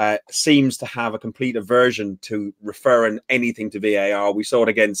seems to have a complete aversion to referring anything to VAR. We saw it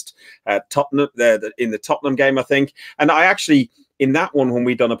against Tottenham in the Tottenham game, I think. And I actually, in that one, when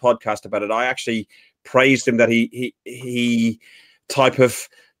we done a podcast about it, I actually praised him that he type of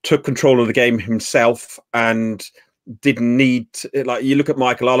took control of the game himself and didn't need to, like, you look at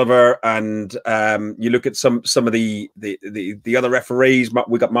Michael Oliver and you look at some of the other referees.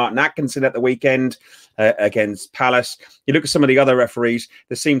 We got Martin Atkinson at the weekend against Palace. You look at some of the other referees,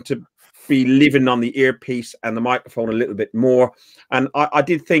 they seem to be living on the earpiece and the microphone a little bit more. And I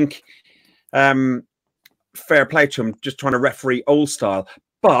did think fair play to him, just trying to referee old style.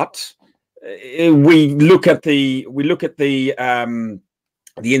 But we look at the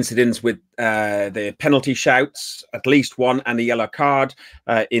incidents with the penalty shouts, at least one, and the yellow card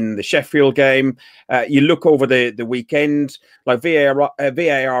in the Sheffield game. You look over the weekend, like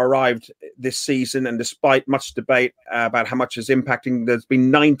VAR arrived this season, and despite much debate about how much is impacting, there's been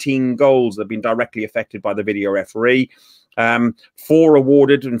 19 goals that have been directly affected by the video referee. 4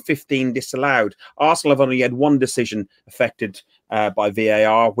 awarded and 15 disallowed. Arsenal have only had one decision affected by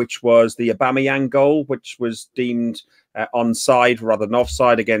VAR, which was the Aubameyang goal, which was deemed onside rather than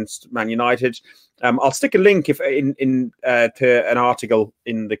offside against Man United. I'll stick a link to an article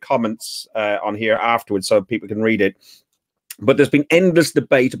in the comments on here afterwards so people can read it. But there's been endless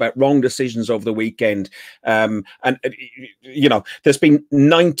debate about wrong decisions over the weekend. And, you know, there's been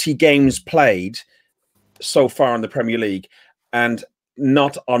 90 games played so far in the Premier League, and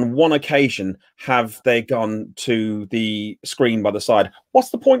not on one occasion have they gone to the screen by the side. What's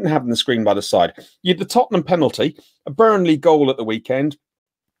the point in having the screen by the side? You had the Tottenham penalty, a Burnley goal at the weekend.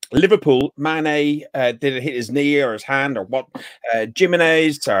 Liverpool, Mane, did it hit his knee or his hand or what?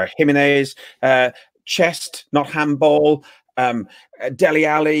 Jimenez, chest, not handball. Dele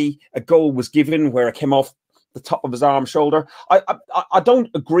Alli, a goal was given where it came off the top of his arm, shoulder. I don't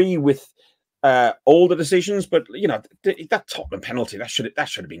agree with all the decisions, but you know, that Tottenham penalty that should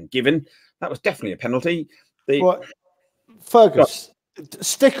have been given. That was definitely a penalty. Fergus,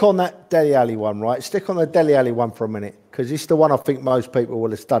 stick on that Dele Alli one, right? Stick on the Dele Alli one for a minute, because it's the one I think most people will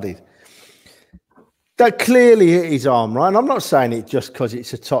have studied. That clearly hit his arm, right? And I'm not saying it just because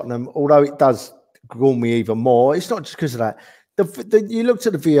it's a Tottenham, although it does gall me even more. It's not just because of that. You looked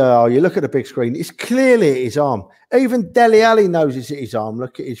at the VAR, you look at the big screen, it's clearly hit his arm. Even Dele Alli knows it's hit his arm.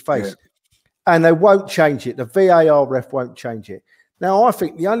 Look at his face. Yeah. And they won't change it. The VAR ref won't change it. Now, I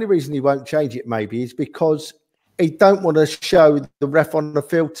think the only reason he won't change it maybe is because he don't want to show the ref on the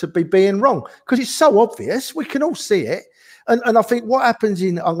field to be being wrong, because it's so obvious. We can all see it. And I think what happens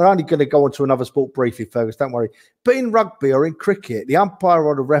I'm only going to go on to another sport briefly, Fergus, don't worry. But in rugby or in cricket, the umpire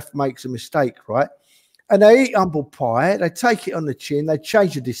or the ref makes a mistake, right? And they eat humble pie. They take it on the chin. They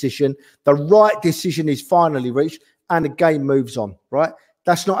change the decision. The right decision is finally reached and the game moves on, right?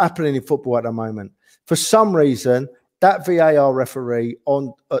 That's not happening in football at the moment. For some reason, that VAR referee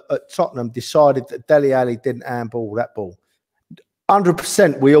at Tottenham decided that Dele Alli didn't handball that ball.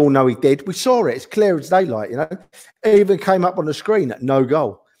 100%, we all know he did. We saw it. It's clear as daylight, you know. It even came up on the screen at no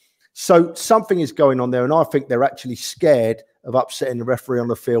goal. So something is going on there, and I think they're actually scared of upsetting the referee on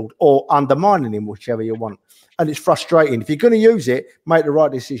the field or undermining him, whichever you want. And it's frustrating. If you're going to use it, make the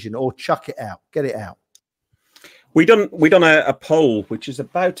right decision or chuck it out, get it out. We done a poll, which is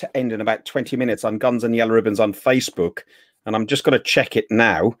about to end in about 20 minutes on Guns and Yellow Ribbons on Facebook. And I'm just going to check it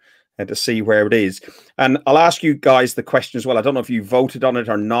now to see where it is. And I'll ask you guys the question as well. I don't know if you voted on it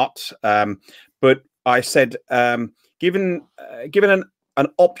or not. But I said, given an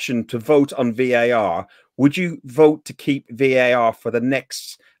option to vote on VAR, would you vote to keep VAR for the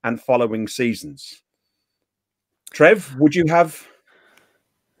next and following seasons? Trev, would you have?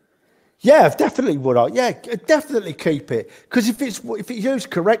 Yeah, definitely would I. Yeah, definitely keep it. Because if it's used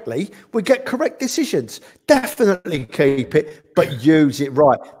correctly, we get correct decisions. Definitely keep it, but use it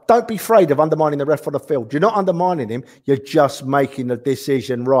right. Don't be afraid of undermining the ref on the field. You're not undermining him. You're just making the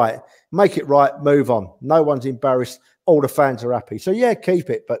decision right. Make it right, move on. No one's embarrassed. All the fans are happy. So, yeah,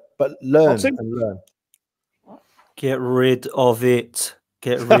 keep it, but learn and learn. Get rid of it.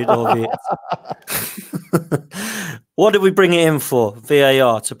 Get rid of it. What did we bring it in for?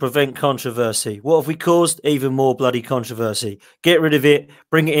 VAR, to prevent controversy. What have we caused? Even more bloody controversy. Get rid of it.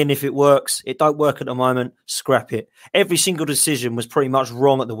 Bring it in if it works. It don't work at the moment. Scrap it. Every single decision was pretty much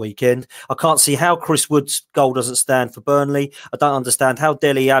wrong at the weekend. I can't see how Chris Wood's goal doesn't stand for Burnley. I don't understand how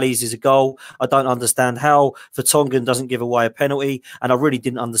Dele Alli's is a goal. I don't understand how Vertonghen doesn't give away a penalty. And I really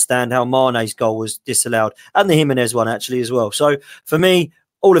didn't understand how Mane's goal was disallowed. And the Jimenez one, actually, as well. So, for me,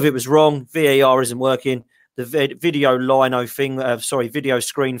 all of it was wrong. VAR isn't working. The video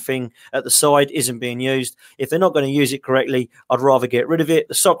screen thing at the side isn't being used. If they're not going to use it correctly, I'd rather get rid of it.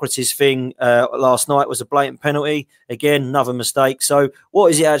 The Socrates thing last night was a blatant penalty. Again, another mistake. So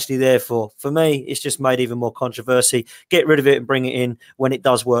what is it actually there for? For me, it's just made even more controversy. Get rid of it and bring it in when it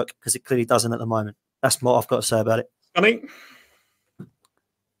does work, because it clearly doesn't at the moment. That's what I've got to say about it. Funny.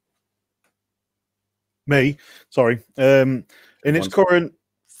 Me? Sorry. In its current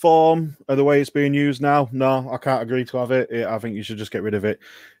form of the way it's being used now, no, I can't agree to have it. I think you should just get rid of it.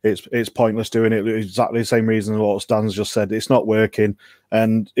 It's pointless doing it. Exactly the same reason what Stan's just said. It's not working,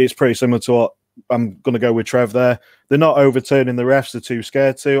 and it's pretty similar to what I'm going to go with Trev there. They're not overturning the refs. They're too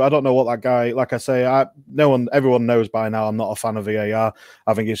scared to. I don't know what that guy, like I say, everyone knows by now I'm not a fan of VAR.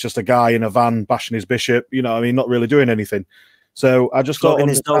 I think it's just a guy in a van bashing his bishop, you know what I mean, not really doing anything. So I just flogging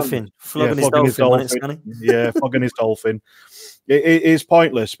his dolphin. Flogging his dolphin. Yeah, flogging his dolphin. It is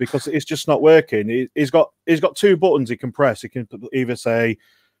pointless because it's just not working. He's got two buttons he can press. He can either say,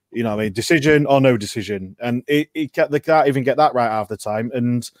 you know what I mean, decision or no decision. And they can't even get that right half the time.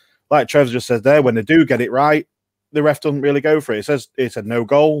 And like Trevor just said there, when they do get it right, the ref doesn't really go for it. It said no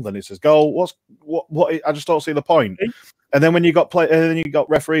goal, then it says goal. What I just don't see the point. And then when you got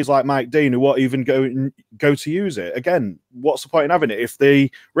referees like Mike Dean who won't even go to use it, again, what's the point in having it? If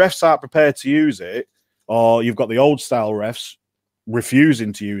the refs aren't prepared to use it, or you've got the old style refs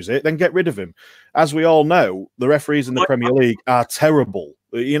refusing to use it, then get rid of him. As we all know, the referees in the Premier League are terrible.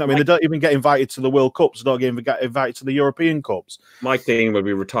 You know what I mean? They don't even get invited to the World Cups. They don't even get invited to the European Cups. Mike Dean will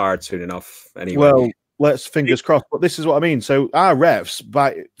be retired soon enough anyway. Well, let's fingers crossed. But this is what I mean. So our refs,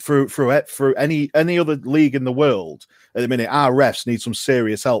 through any other league in the world at the minute, our refs need some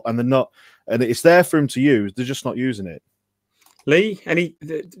serious help, and they're not. And it's there for them to use. They're just not using it. Lee,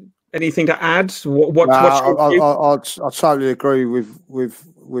 anything to add? I totally agree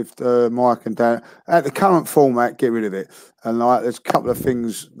with Mike and Dan. At the current format, get rid of it. And there's a couple of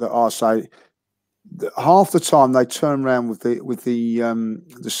things that I say. Half the time they turn around with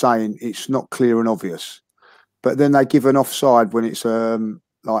the saying it's not clear and obvious, but then they give an offside when it's like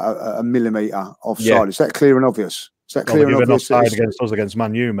a millimetre offside. Yeah. Is that clear and obvious? Is that clear and obvious? Offside against us against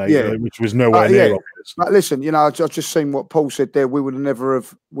Man U, mate. Yeah. Which was nowhere near obvious. But listen, you know, I've just seen what Paul said there. We would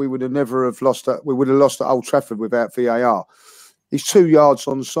have never lost at Old Trafford without VAR. He's 2 yards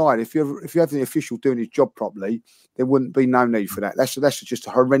on side. If you have the official doing his job properly, there wouldn't be no need for that. That's just a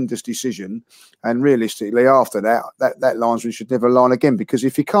horrendous decision. And realistically, after that linesman should never line again, because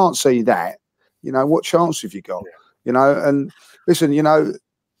if you can't see that, you know, what chance have you got? Yeah. You know, and listen, you know,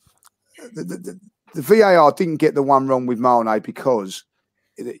 the VAR didn't get the one wrong with Mane because,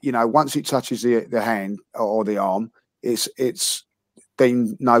 you know, once it touches the hand or the arm, it's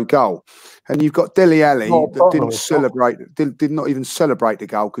deemed no goal. And you've got Dele Alli that did not even celebrate the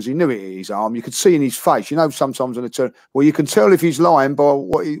goal because he knew it hit his arm. You could see in his face. You know, sometimes on a turn, well, you can tell if he's lying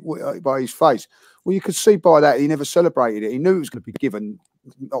by his face. Well, you could see by that he never celebrated it. He knew it was going to be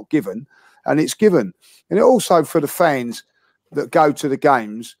not given, and it's given. And also for the fans that go to the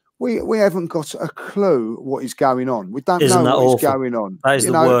games, we haven't got a clue what is going on. We don't know what is going on. That is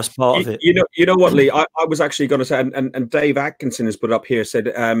the worst part of it. You know what, Lee? I was actually going to say, and Dave Atkinson has put up here,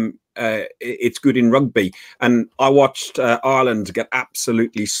 said it's good in rugby. And I watched Ireland get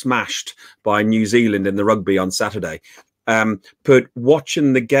absolutely smashed by New Zealand in the rugby on Saturday. But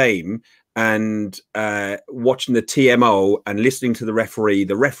watching the game and watching the TMO and listening to the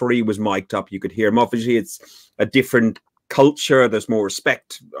referee was mic'd up. You could hear him. Obviously, it's a different culture. There's more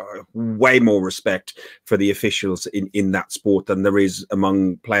respect, way more respect for the officials in that sport than there is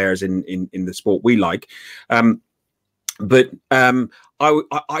among players in the sport we like. But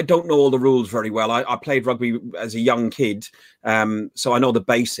I don't know all the rules very well. I played rugby as a young kid, so I know the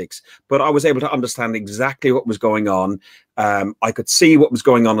basics. But I was able to understand exactly what was going on. I could see what was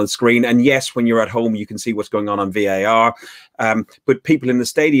going on the screen. And yes, when you're at home, you can see what's going on VAR. But people in the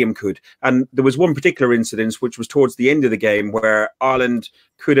stadium could. And there was one particular incident, which was towards the end of the game, where Ireland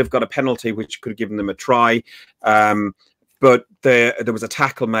could have got a penalty, which could have given them a try. But there was a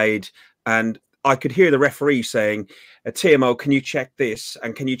tackle made, and I could hear the referee saying, TMO, can you check this?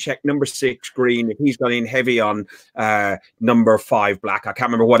 And can you check number 6 green if he's gone in heavy on number 5 black? I can't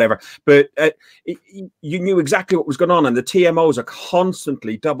remember, whatever. But you knew exactly what was going on. And the TMOs are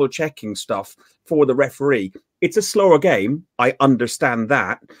constantly double checking stuff for the referee. It's a slower game. I understand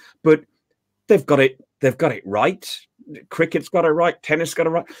that. But they've got it right. Cricket's got it right. Tennis got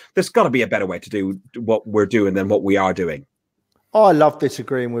it right. There's got to be a better way to do what we're doing than what we are doing. I love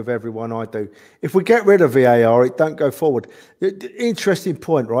disagreeing with everyone. I do. If we get rid of VAR, it don't go forward. Interesting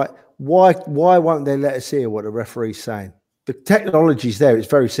point, right? Why won't they let us hear what the referee's saying? The technology's there. It's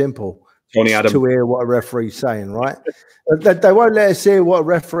very simple to hear what a referee's saying, right? They won't let us hear what a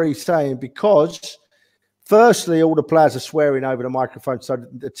referee's saying because, firstly, all the players are swearing over the microphone, so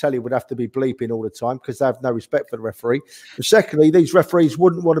the telly would have to be bleeping all the time because they have no respect for the referee. And secondly, these referees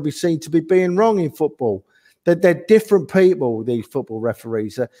wouldn't want to be seen to be being wrong in football. They're different people, these football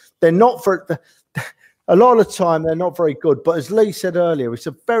referees. They're not for a lot of the time. They're not very good. But as Lee said earlier, it's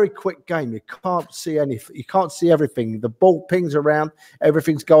a very quick game. You can't see anything. You can't see everything. The ball pings around.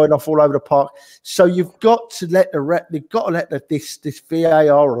 Everything's going off all over the park. So you've got to let this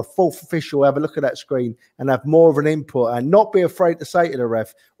VAR or the fourth official have a look at that screen and have more of an input and not be afraid to say to the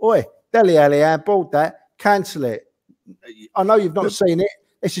ref, "Oi, Dele Alli handballed that. Cancel it." I know you've not seen it.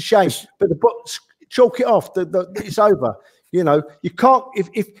 It's a shame, but the books. Chalk it off. It's over. You know, you can't.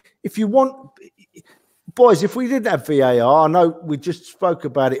 If you want, boys, if we didn't have VAR, I know we just spoke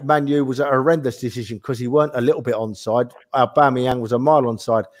about it. Man U was a horrendous decision because he weren't a little bit onside. Aubameyang was a mile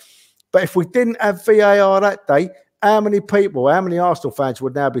onside. But if we didn't have VAR that day, how many Arsenal fans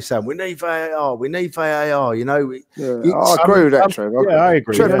would now be saying, "We need VAR. We need VAR." You know. Yeah, I agree with that, Trevor. Yeah, I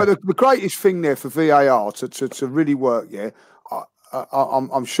agree. Trevor, but the greatest thing there for VAR to really work,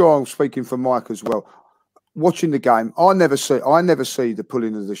 I'm sure I'm speaking for Mike as well. Watching the game, I never see the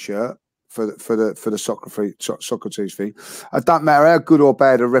pulling of the shirt for the Socrates thing. It don't matter how good or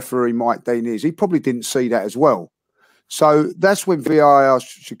bad a referee Mike Dean is, he probably didn't see that as well. So that's when VAR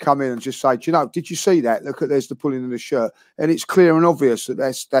should come in and just say, "Do you know? Did you see that? Look, there's the pulling of the shirt," and it's clear and obvious that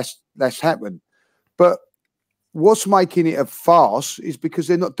that's happened. But what's making it a farce is because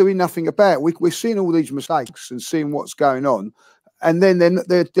they're not doing nothing about it. We're seeing all these mistakes and seeing what's going on. And then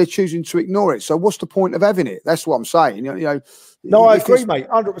they're choosing to ignore it. So what's the point of having it? That's what I'm saying. You know. No, I agree, mate.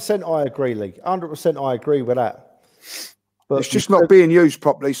 100%, I agree, Lee. 100%, I agree with that. But it's just not being used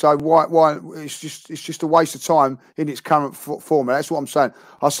properly. So why? It's just a waste of time in its current format. That's what I'm saying.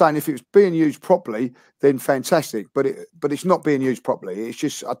 I was saying if it was being used properly, then fantastic. But it's not being used properly. It's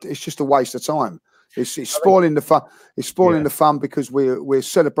just a waste of time. It's spoiling the fun. It's spoiling the fun because we're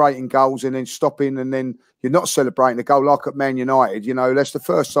celebrating goals and then stopping, and then you're not celebrating a goal like at Man United. You know, that's the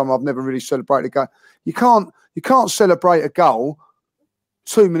first time I've never really celebrated a goal. You can't celebrate a goal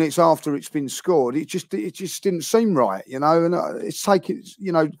 2 minutes after it's been scored. It just didn't seem right, you know. And it's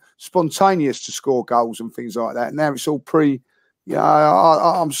spontaneous to score goals and things like that. Now it's all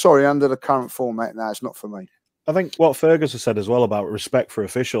I'm sorry, under the current format now, it's not for me. I think what Ferguson said as well about respect for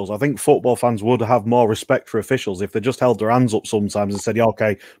officials, I think football fans would have more respect for officials if they just held their hands up sometimes and said, "Yeah,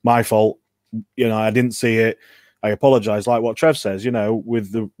 okay, my fault. You know, I didn't see it. I apologise." Like what Trev says, you know,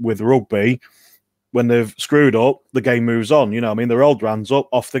 with rugby, when they've screwed up, the game moves on. You know, I mean, they're held their hands up,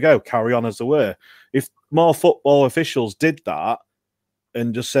 off they go, carry on as they were. If more football officials did that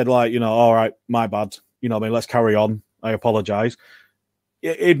and just said, like, you know, "All right, my bad. You know, I mean, let's carry on. I apologise."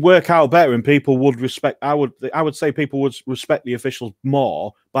 It'd work out better, and people would respect. I would say people would respect the officials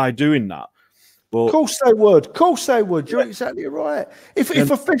more by doing that. Of course they would. Of course they would. You're exactly right.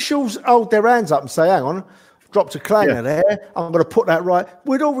 If officials hold their hands up and say, hang on, dropped a clanger there, I'm going to put that right,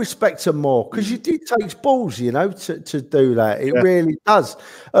 we'd all respect them more, because it takes balls, you know, to do that. It really does.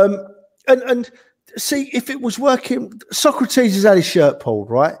 And see, if it was working, Socrates has had his shirt pulled,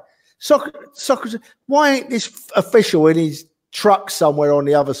 right? Socrates, why ain't this official in his truck somewhere on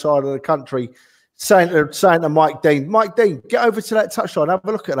the other side of the country saying to Mike Dean, get over to that touchline, have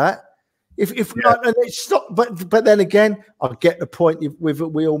a look at that. If not, and it's not, but then again, I get the point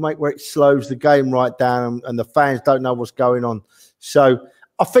we all make, where it slows the game right down, and the fans don't know what's going on. So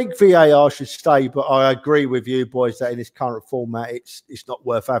I think VAR should stay, but I agree with you boys that in this current format, it's not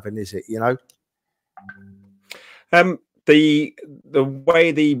worth having, is it? You know, the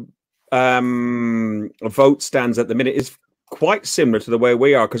way the vote stands at the minute is quite similar to the way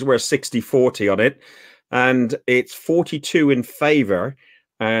we are, because we're 60-40 on it, and it's 42 in favour.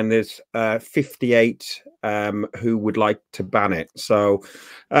 And there's 58 who would like to ban it. So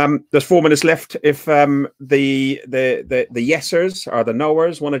there's 4 minutes left. If the yesers or the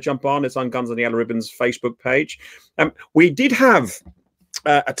knowers want to jump on, it's on Guns on the Yellow Ribbons Facebook page. We did have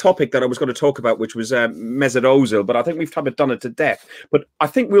a topic that I was going to talk about, which was Mesut Ozil, but I think we've done it to death. But I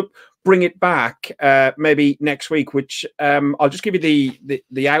think we'll bring it back maybe next week, which I'll just give you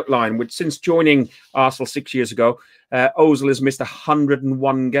the outline. Which, since joining Arsenal 6 years ago, Ozil has missed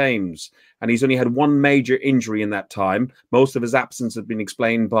 101 games, and he's only had one major injury in that time. Most of his absence has been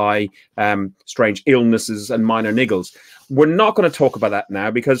explained by strange illnesses and minor niggles. We're not going to talk about that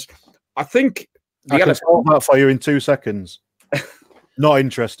now, because I think I can solve that for you in 2 seconds. Not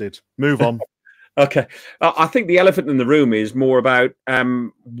interested. Move on. Okay. I think the elephant in the room is more about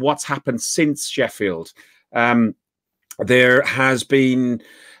what's happened since Sheffield. There has been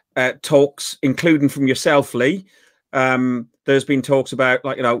talks, including from yourself, Lee. There's been talks about,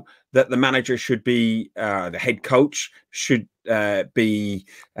 like, you know, that the manager should be, the head coach should be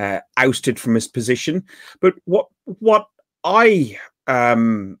ousted from his position. But what I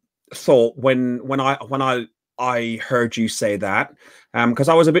thought when I heard you say that, because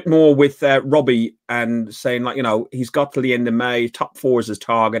I was a bit more with Robbie and saying, like, you know, he's got till the end of May, top 4 is his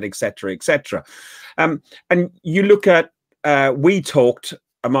target, etc., etc. And you look at, we talked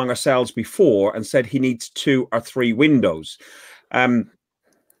among ourselves before and said he needs 2 or 3 windows. I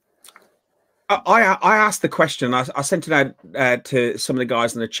asked the question. I sent it out to some of the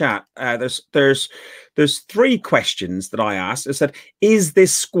guys in the chat. There's 3 questions that I asked. I said, is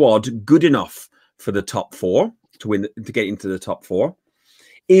this squad good enough for the top 4 to get into the top 4?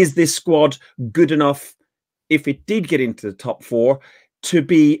 Is this squad good enough, if it did get into the top 4, to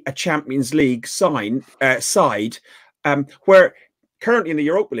be a Champions League side? Where currently in the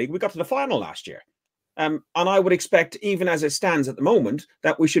Europa League, we got to the final last year, and I would expect, even as it stands at the moment,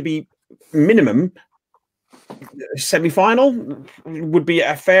 that we should be minimum semi-final. Would be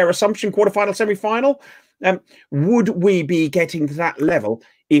a fair assumption. Quarter-final, semi-final. Would we be getting to that level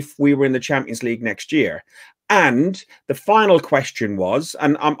if we were in the Champions League next year? And the final question was,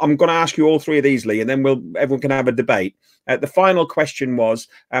 and I'm going to ask you all 3 of these, Lee, and then everyone can have a debate. The final question was,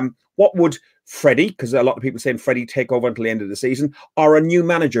 what would Freddie, because a lot of people saying Freddie take over until the end of the season, or a new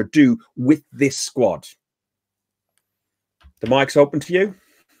manager do with this squad? The mic's open to you.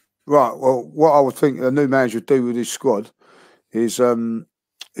 Right. Well, what I would think a new manager would do with his squad is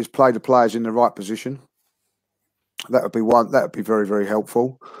play the players in the right position. That would be one. That would be very, very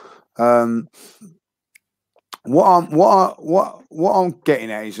helpful. What I'm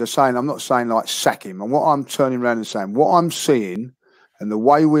getting at is I'm not saying like sack him, and what I'm turning around and saying, what I'm seeing and the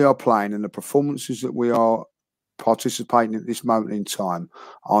way we are playing and the performances that we are participating at this moment in time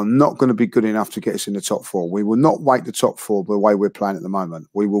are not going to be good enough to get us in the top 4. We will not make the top 4 the way we're playing at the moment.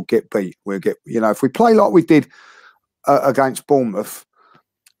 We will get beat. We'll get, if we play like we did against Bournemouth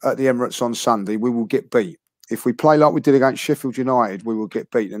at the Emirates on Sunday, we will get beat. If we play like we did against Sheffield United, we will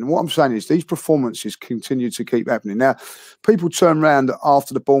get beaten. And what I'm saying is these performances continue to keep happening. Now, people turn around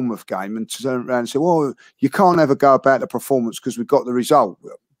after the Bournemouth game and turn around and say, well, you can't ever go about the performance because we've got the result.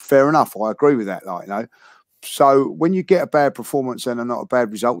 Fair enough. I agree with that. So when you get a bad performance and not a bad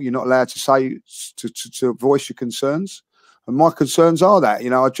result, you're not allowed to say, to voice your concerns. And my concerns are that,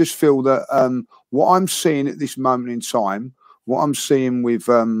 I just feel that what I'm seeing at this moment in time, what I'm seeing with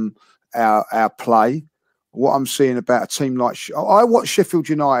our play, what I'm seeing about a team like I watched Sheffield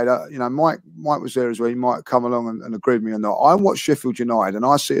United. Mike was there as well. He might come along and agree with me or not. I watched Sheffield United, and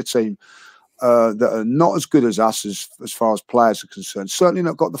I see a team that are not as good as us as far as players are concerned. Certainly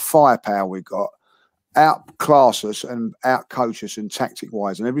not got the firepower we got. Outclass us and outcoach us and tactic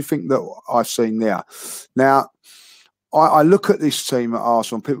wise and everything that I've seen there. Now, I look at this team at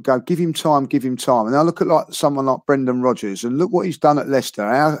Arsenal and people go, give him time. And I look at like someone like Brendan Rodgers and look what he's done at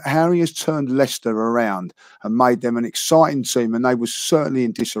Leicester, how he has turned Leicester around and made them an exciting team. And they were certainly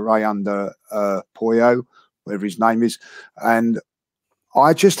in disarray under Poyo, whatever his name is. And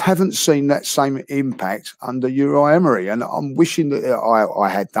I just haven't seen that same impact under Unai Emery. And I'm wishing that I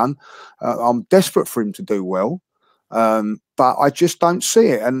had done. I'm desperate for him to do well. But I just don't see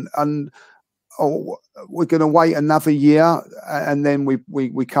it. And we're going to wait another year and then we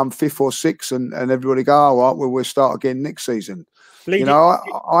come 5th or 6th and everybody go, all right, well, we'll start again next season. You know,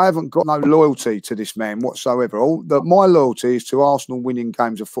 I haven't got no loyalty to this man whatsoever. My loyalty is to Arsenal winning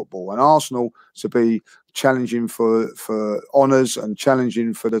games of football and Arsenal to be challenging for honours and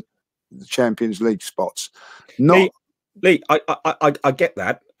challenging for the Champions League spots. Lee, I get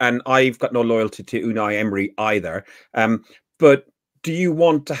that, and I've got no loyalty to Unai Emery either. But do you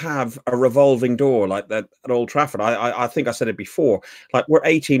want to have a revolving door like that at Old Trafford? I think I said it before. Like, we're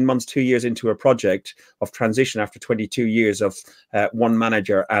 18 months, 2 years into a project of transition after 22 years of one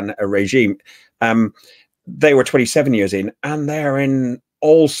manager and a regime. They were 27 years in, and they're in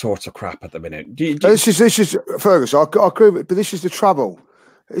all sorts of crap at the minute. This is Fergus. I agree with it, but this is the trouble.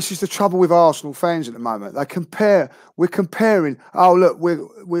 This is the trouble with Arsenal fans at the moment. We're comparing. Oh, look,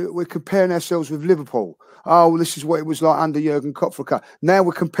 we're comparing ourselves with Liverpool. Oh, this is what it was like under Jurgen Klopp. Now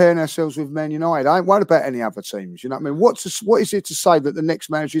we're comparing ourselves with Man United. I ain't worried about any other teams. You know what I mean? What is it to say that the next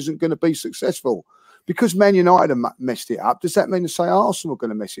manager isn't going to be successful? Because Man United have messed it up, does that mean to say Arsenal are going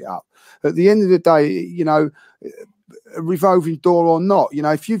to mess it up? At the end of the day, you know, a revolving door or not, you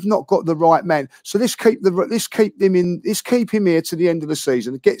know, if you've not got the right man, so let's keep him here to the end of the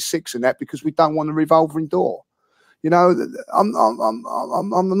season, get 6 in that, because we don't want a revolving door. You know, I'm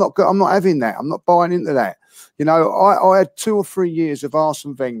not having that. I'm not buying into that. You know, I had 2 or 3 years of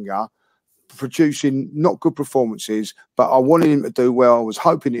Arsene Wenger producing not good performances, but I wanted him to do well. I was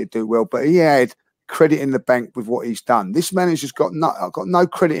hoping he'd do well, but he had credit in the bank with what he's done. This manager's got no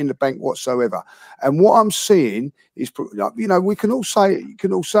credit in the bank whatsoever. And what I'm seeing is, you know, you can all say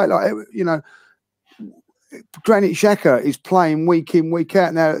like, you know, Granit Xhaka is playing week in, week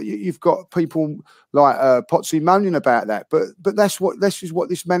out. Now you've got people like Potsy moaning about that, but this is what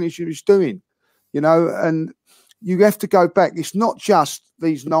this manager is doing, you know. And you have to go back. It's not just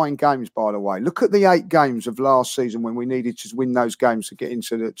these 9 games, by the way. Look at the 8 games of last season when we needed to win those games to get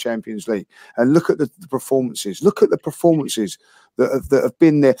into the Champions League, and look at the performances. Look at the performances that have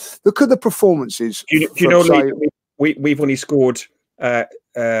been there. Look at the performances. You know, we've only scored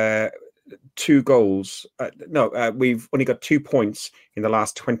 2 goals. We've only got 2 points in the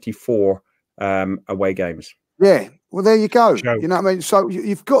last 24 away games. Yeah, well, there you go. You know what I mean? So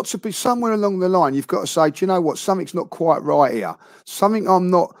you've got to be somewhere along the line. You've got to say, do you know what? Something's not quite right here. It's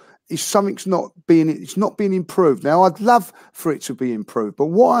not being improved. Now, I'd love for it to be improved, but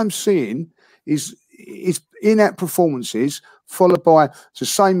what I'm seeing is inept performances followed by the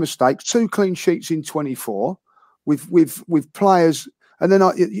same mistakes, 2 clean sheets in 24 with players. And then,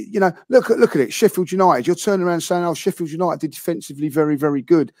 you know, look at it. Sheffield United, you're turning around saying, oh, Sheffield United did defensively very, very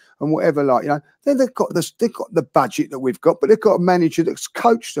good and whatever, like, you know. Then they've got the budget that we've got, but they've got a manager that's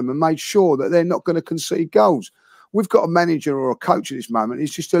coached them and made sure that they're not going to concede goals. We've got a manager or a coach at this moment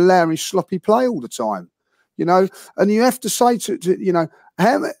who's just allowing sloppy play all the time, you know. And you have to say to you know,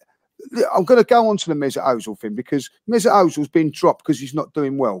 I'm going to go on to the Mesut Ozil thing, because Mesut Ozil's been dropped because he's not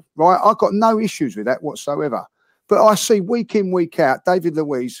doing well, right? I've got no issues with that whatsoever. But I see week in, week out, David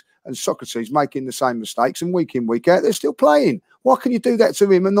Luiz and Socrates making the same mistakes, and week in, week out, they're still playing. Why can you do that to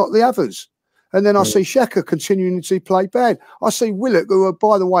him and not the others? And then I see Xhaka continuing to play bad. I see Willock, who,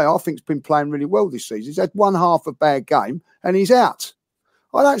 by the way, I think has been playing really well this season. He's had 1/2 a bad game and he's out.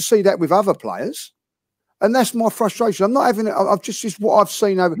 I don't see that with other players. And that's my frustration. I'm not having it. I've just what I've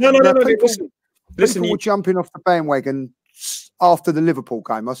seen over. No. People were jumping off the bandwagon after the Liverpool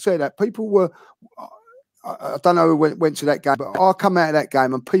game. I say that people were. I don't know who went to that game, but I come out of that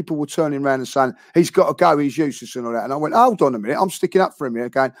game and people were turning around and saying, he's got to go, he's useless and all that. And I went, hold on a minute, I'm sticking up for him here,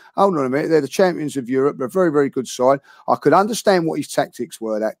 going, hold on a minute, they're the champions of Europe, they're a very, very good side. I could understand what his tactics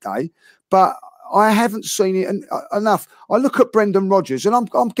were that day, but I haven't seen it enough. I look at Brendan Rodgers and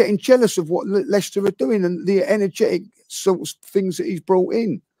I'm getting jealous of what Leicester are doing and the energetic sorts of things that he's brought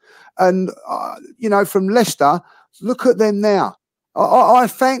in. And, you know, from Leicester, look at them now. I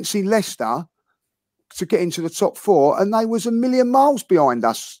fancy Leicester to get into the top 4, and they was a million miles behind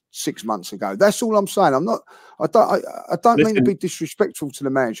us 6 months ago. That's all I'm saying. I don't mean to be disrespectful to the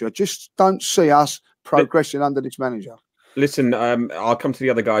manager. I just don't see us progressing under this manager. Listen, I'll come to the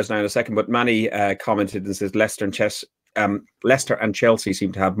other guys now in a second, but Manny commented and says Leicester and Chelsea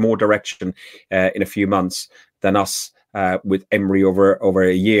seem to have more direction in a few months than us with Emery over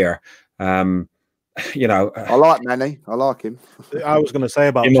a year. You know, I like Manny. I like him. I was going to say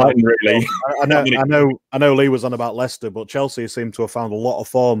about Chelsea. Really. I know Lee was on about Leicester, but Chelsea seem to have found a lot of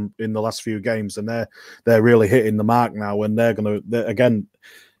form in the last few games, and they're really hitting the mark now. And they're again,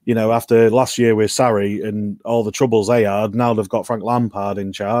 you know, after last year with Sarri and all the troubles they had, now they've got Frank Lampard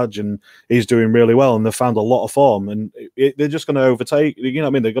in charge, and he's doing really well. And they've found a lot of form, and they're just going to overtake. You know what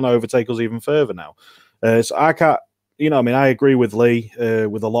I mean? They're going to overtake us even further now. So I can't. You know, I mean, I agree with Lee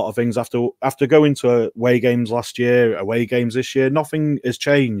with a lot of things. After going to away games last year, away games this year, nothing has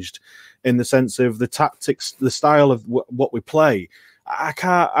changed in the sense of the tactics, the style of what we play. I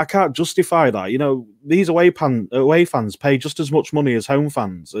can't justify that. You know, these away fans pay just as much money as home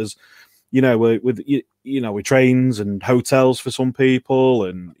fans, as you know, with trains and hotels for some people,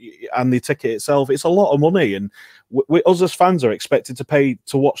 and the ticket itself. It's a lot of money, and us as fans are expected to pay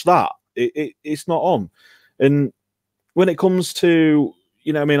to watch that. It's not on, and when it comes to,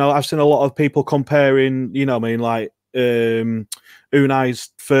 you know, I mean, I've seen a lot of people comparing, you know, I mean, like Unai's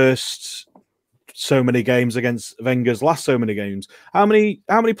first so many games against Wenger's last so many games. How many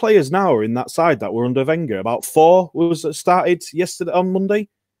players now are in that side that were under Wenger? About 4 was started yesterday on Monday.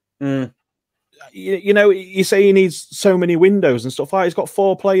 You know, you say he needs so many windows and stuff like that. He's got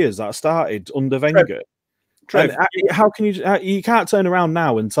 4 players that started under Wenger. Trev. How can you can't turn around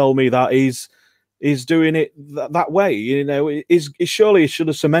now and tell me that he's doing it that way? You know, surely he should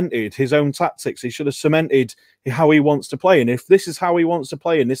have cemented his own tactics. He should have cemented how he wants to play. And if this is how he wants to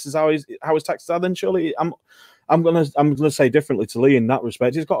play, and this is how his tactics are, then surely I'm gonna say differently to Lee in that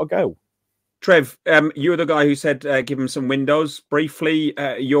respect. He's got to go. Trev, you're the guy who said give him some windows. Briefly,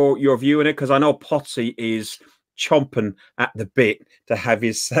 your view on it, because I know Potsy is chomping at the bit to have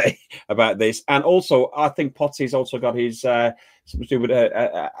his say about this, and also I think Potsy's also got his something to do with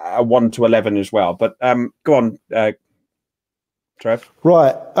a 1 to 11 as well. But go on, Trev.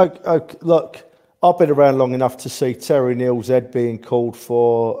 Right. Okay, look, I've been around long enough to see Terry Neal's head being called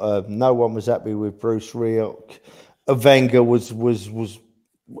for. No one was happy with Bruce Rioch. Wenger was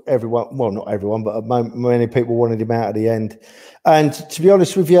everyone. Well, not everyone, but many people wanted him out at the end. And to be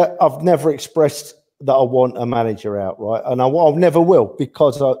honest with you, I've never expressed that I want a manager out, right? And I never will,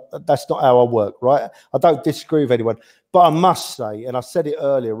 because that's not how I work, right? I don't disagree with anyone. But I must say, and I said it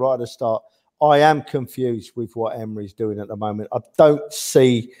earlier right at the start, I am confused with what Emery's doing at the moment. I don't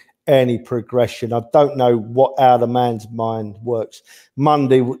see any progression. I don't know how the man's mind works.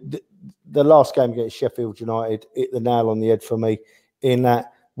 Monday, the last game against Sheffield United, hit the nail on the head for me, in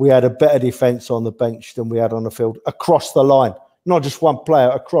that we had a better defence on the bench than we had on the field, across the line. Not just one player,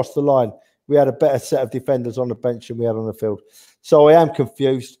 across the line. We had a better set of defenders on the bench than we had on the field. So I am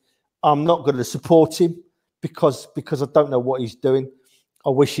confused. I'm not going to support him because I don't know what he's doing. I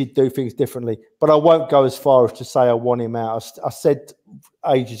wish he'd do things differently, but I won't go as far as to say I want him out. I said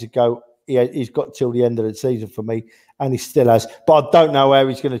ages ago he's got till the end of the season for me, and he still has. But I don't know how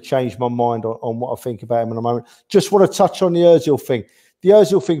he's going to change my mind on what I think about him in a moment. Just want to touch on the Ozil thing. The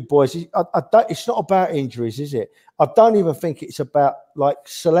Ozil thing, boys, it's not about injuries, is it? I don't even think it's about like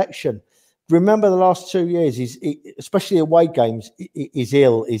selection. Remember the last 2 years, especially away games, he's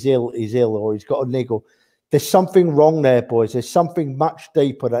ill, or he's got a niggle. There's something wrong there, boys. There's something much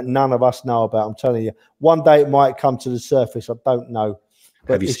deeper that none of us know about. I'm telling you. One day it might come to the surface. I don't know.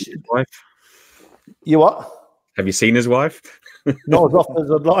 But have you seen his wife? You what? Have you seen his wife? Not as often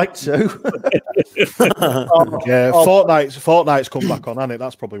as I'd like to. Yeah, Fortnite's come back on, hasn't it?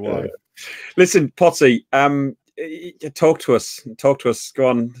 That's probably why. Listen, Potsy, talk to us. Go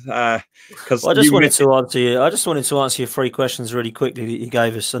on. Because I just wanted to answer your 3 questions really quickly that you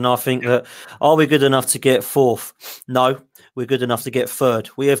gave us, and I think that, are we good enough to get 4th? No, we're good enough to get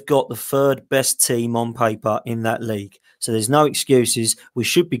 3rd. We have got the 3rd best team on paper in that league. So there's no excuses. We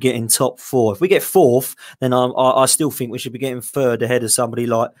should be getting top 4. If we get 4th, then I still think we should be getting 3rd ahead of somebody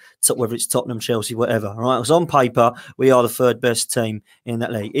like, whether it's Tottenham, Chelsea, whatever. All right, because on paper, we are the 3rd best team in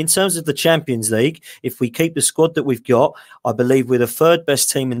that league. In terms of the Champions League, if we keep the squad that we've got, I believe we're the 3rd best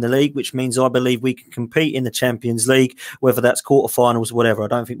team in the league, which means I believe we can compete in the Champions League, whether that's quarterfinals or whatever. I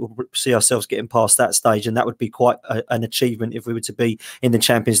don't think we'll see ourselves getting past that stage, and that would be quite an achievement if we were to be in the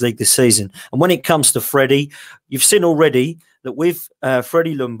Champions League this season. And when it comes to Freddie, you've seen already that with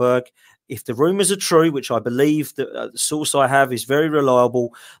Freddie Ljungberg, if the rumours are true, which I believe that the source I have is very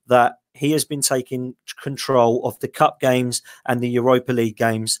reliable, that he has been taking control of the Cup games and the Europa League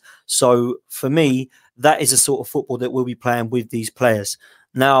games. So for me, that is a sort of football that we'll be playing with these players.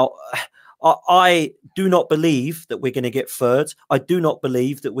 Now, I do not believe that we're going to get third. I do not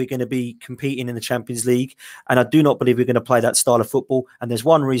believe that we're going to be competing in the Champions League. And I do not believe we're going to play that style of football. And there's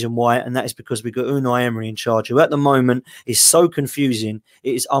one reason why, and that is because we've got Unai Emery in charge, who at the moment is so confusing.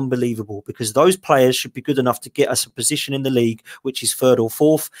 It is unbelievable, because those players should be good enough to get us a position in the league, which is third or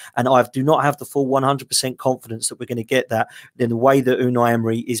fourth. And I do not have the full 100% confidence that we're going to get that in the way that Unai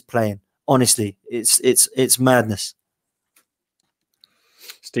Emery is playing. Honestly, it's madness.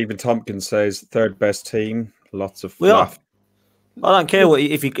 Stephen Tompkins says third best team. Lots of fluff. I don't care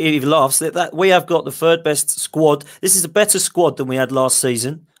if he laughs. That we have got the third best squad. This is a better squad than we had last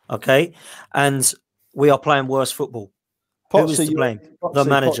season. Okay, and we are playing worse football. Who is to blame? The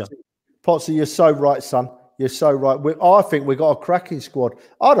manager. Potsy, you're so right, son. You're so right. I think we've got a cracking squad.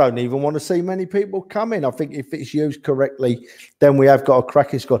 I don't even want to see many people come in. I think if it's used correctly, then we have got a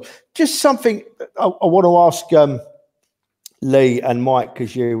cracking squad. Just something I want to ask Lee and Mike,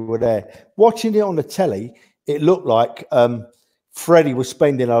 because you were there. Watching it on the telly, it looked like Freddie was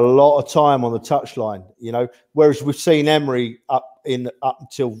spending a lot of time on the touchline, whereas we've seen Emery up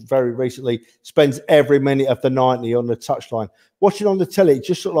until very recently spends every minute of the 90 on the touchline. Watching on the telly, it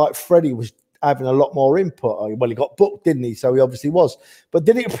just looked like Freddie was having a lot more input. Well, he got booked, didn't he? So he obviously was. But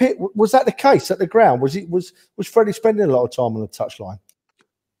did it appear, was that the case at the ground? Was Freddie spending a lot of time on the touchline?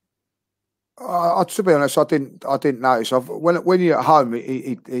 To be honest, I didn't notice. When you're at home,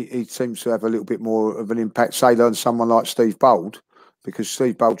 he seems to have a little bit more of an impact, say, than someone like Steve Bold, because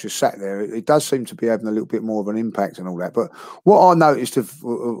Steve Bold just sat there. It does seem to be having a little bit more of an impact and all that. But what I noticed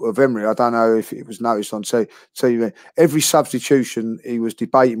of Emery, I don't know if it was noticed on TV, every substitution he was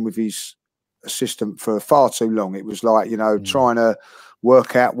debating with his assistant for far too long. It was like, trying to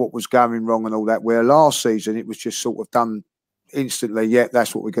work out what was going wrong and all that, where last season it was just sort of done instantly. Yeah,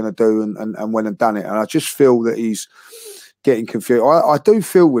 that's what we're going to do, and went and done it. And I just feel that he's getting confused. I do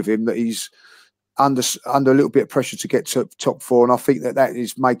feel with him that he's under a little bit of pressure to get to top four, and I think that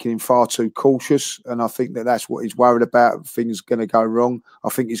is making him far too cautious, and I think that that's what he's worried about. Things going to go wrong. I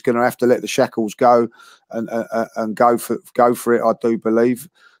think he's going to have to let the shackles go and go for it. I do believe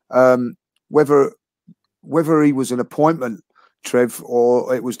whether he was an appointment, Trev,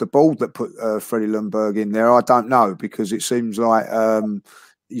 or it was the board that put Freddie Ljungberg in there, I don't know, because it seems like, as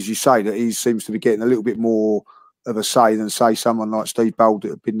you say, that he seems to be getting a little bit more of a say than, say, someone like Steve Bold that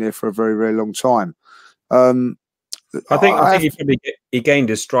had been there for a very, very long time. I think he gained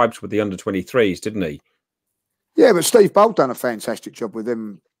his stripes with the under-23s, didn't he? Yeah, but Steve Bold done a fantastic job with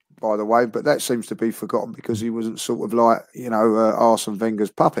them, by the way, but that seems to be forgotten because he wasn't sort of like, Arsene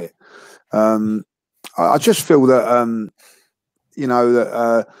Wenger's puppet. I just feel that,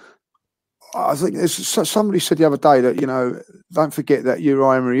 I think somebody said the other day that, don't forget that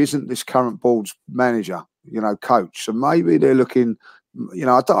Unai Emery isn't this current board's manager, coach. So maybe they're looking,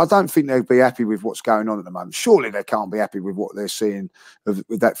 I don't think they'll be happy with what's going on at the moment. Surely they can't be happy with what they're seeing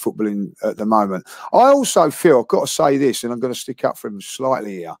with that footballing at the moment. I also feel, I've got to say this, and I'm going to stick up for him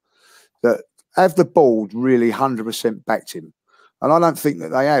slightly here, that have the board really 100% backed him? And I don't think that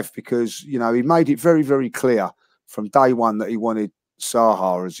they have, because, he made it very, very clear from day one that he wanted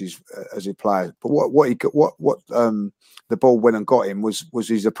Zaha as his player. But what the board went and got him was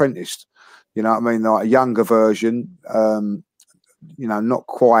his apprentice. You know what I mean? Like a younger version, not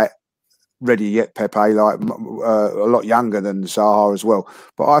quite ready yet, Pepe, like a lot younger than Zaha as well.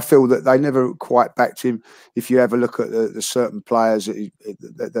 But I feel that they never quite backed him. If you have a look at the certain players,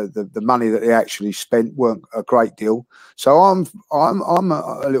 the money that they actually spent weren't a great deal. So I'm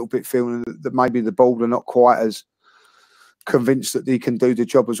a little bit feeling that maybe the board are not quite as convinced that he can do the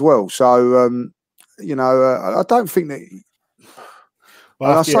job as well. So I don't think that.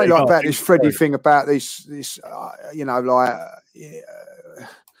 Well, I say like about this Freddie thing about this, he's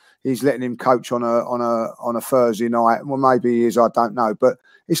letting him coach on a Thursday night. Well, maybe he is, I don't know, but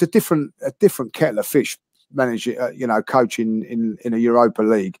it's a different kettle of fish managing, coaching in a Europa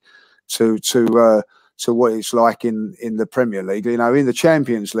League to what it's like in the Premier League. In the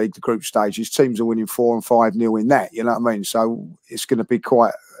Champions League, the group stages, teams are winning 4 and 5-0 in that. You know what I mean? So it's going to be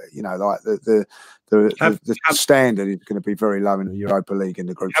quite, like the standard is going to be very low in the Europa League in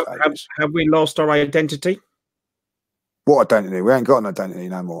the group stages. Have we lost our identity? What identity? We ain't got an identity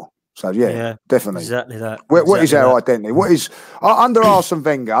no more. So yeah, definitely. Exactly that. What is our identity? What is under Arsene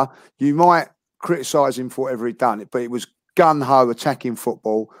Wenger? You might criticise him for whatever he'd done, but it was gun ho attacking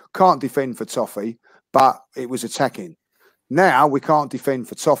football. Can't defend for toffee, but it was attacking. Now we can't defend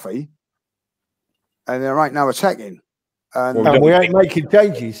for toffee, and there ain't no attacking. And we ain't making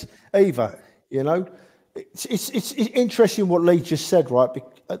changes either. It's interesting what Lee just said, right?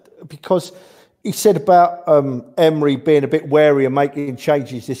 Because he said about Emery being a bit wary and making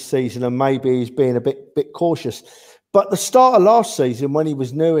changes this season, and maybe he's being a bit cautious. But the start of last season, when he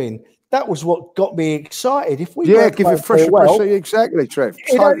was new in, that was what got me excited. If we give it fresh pressure, exactly, Trev.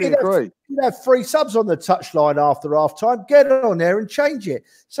 Totally agree. You'd have 3 subs on the touchline after half time. Get on there and change it.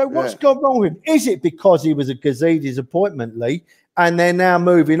 So what's gone wrong with him? Is it because he was a Gazidis appointment, Lee, and they're now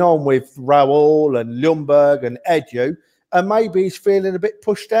moving on with Raul and Ljungberg and Edu, and maybe he's feeling a bit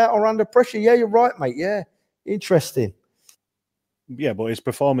pushed out or under pressure? Yeah, you're right, mate. Yeah, interesting. Yeah, but his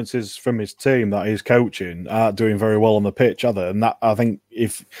performances from his team that he's coaching aren't doing very well on the pitch, are they? And that, I think,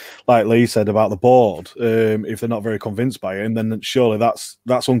 if, like Lee said about the board, if they're not very convinced by him, then surely that's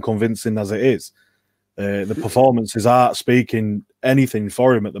unconvincing as it is. The performances aren't speaking anything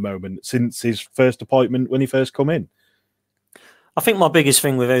for him at the moment since his first appointment when he first come in. I think my biggest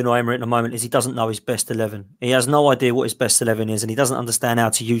thing with Unai Emery at the moment is he doesn't know his best 11. He has no idea what his best 11 is, and he doesn't understand how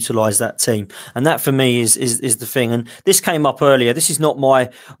to utilise that team. And that, for me, is the thing. And this came up earlier. This is not my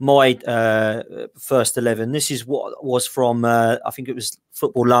first 11. This is what was from, I think it was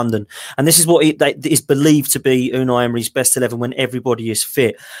Football London. And this is what is believed to be Unai Emery's best 11 when everybody is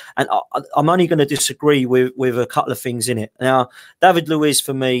fit. And I'm only going to disagree with a couple of things in it. Now, David Luiz,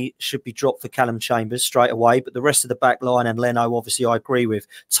 for me, should be dropped for Callum Chambers straight away, but the rest of the back line and Leno, obviously, I agree with.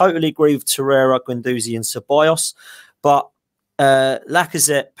 Totally agree with Torreira, Guendouzi and Ceballos. But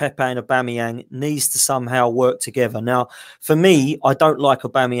Lacazette, Pepe and Aubameyang needs to somehow work together. Now, for me, I don't like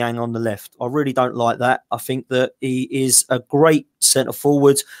Aubameyang on the left. I really don't like that. I think that he is a great centre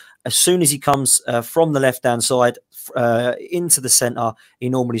forward. As soon as he comes from the left-hand side into the centre, he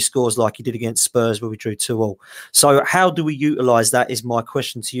normally scores like he did against Spurs where we drew 2-2. So how do we utilise that is my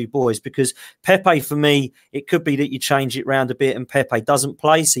question to you boys, because Pepe, for me, it could be that you change it round a bit and Pepe doesn't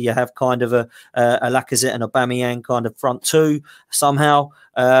play, so you have kind of a Lacazette and Aubameyang kind of front two somehow.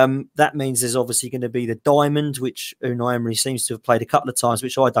 That means there's obviously going to be the diamond, which Unai Emery seems to have played a couple of times,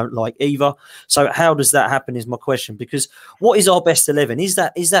 which I don't like either. So how does that happen is my question, because what is our best 11? Is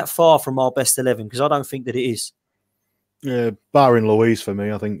that far from our best 11? Because I don't think that it is. Yeah, barring Luiz for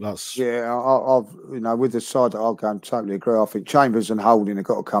me, I think that's... Yeah, I've with the side that I'll go and totally agree. I think Chambers and Holding have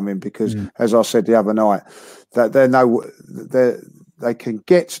got to come in because, as I said the other night, that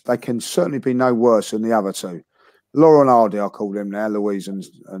they can certainly be no worse than the other two. Laurent Hardy, I call them now, Luiz and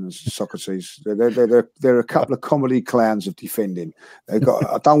Socrates. They're a couple of comedy clowns of defending. I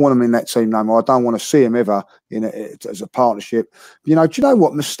don't want them in that team no more. I don't want to see them ever as a partnership. Do you know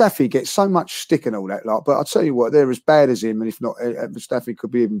what? Mustafi gets so much stick and all that lot, but I'll tell you what, they're as bad as him, and if not, Mustafi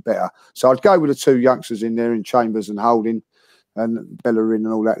could be even better. So I'd go with the two youngsters in there in Chambers and Holding and Bellerin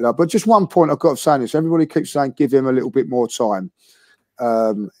and all that lot. But just one point I've got to say this: everybody keeps saying give him a little bit more time.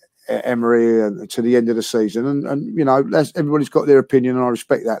 Emery to the end of the season, and everybody's got their opinion, and I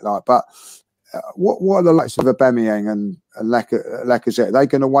respect that. But what are the likes of Aubameyang and Lacazette? Are they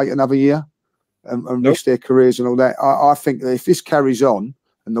going to wait another year and risk their careers and all that? I think that if this carries on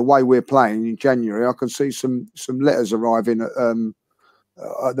and the way we're playing in January, I can see some letters arriving at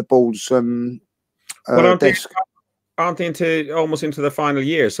the board's desk. Aren't they almost into the final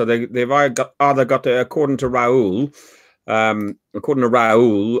year? So they've either got to, according to Raul.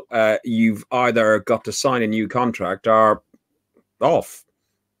 You've either got to sign a new contract or off.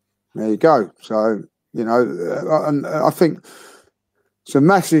 There you go. So and I think it's a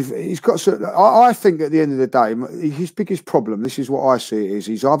massive. He's got. I think at the end of the day, his biggest problem. This is what I see it is.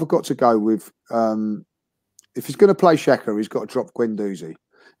 He's either got to go with. If he's going to play Xhaka, he's got to drop Guendouzi.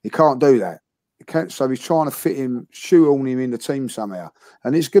 He can't do that. So he's trying to fit him, shoehorn him in the team somehow.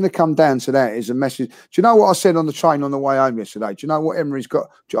 And it's going to come down to that as a message. Do you know what I said on the train on the way home yesterday? Do you know what Emery's got?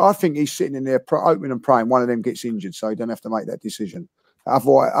 I think he's sitting in there hoping and praying one of them gets injured so he don't have to make that decision.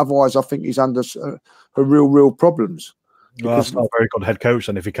 Otherwise I think he's under real problems. Well, that's not a very good head coach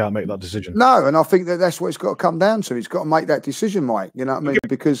then if he can't make that decision. No, and I think that's what it's got to come down to. He's got to make that decision, Mike. You know what I mean?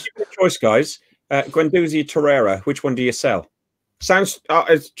 Because... choice, guys. Guendouzi, Torreira, which one do you sell? Sounds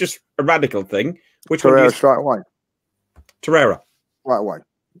it's just a radical thing. Which one do you straight away? Torreira. Right away.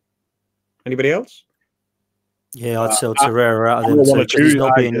 Anybody else? Yeah, I'd sell Torreira out of them too because he's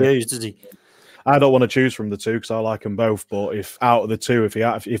not being used, is he? I don't want to choose from the two because I like them both. But if out of the two, if you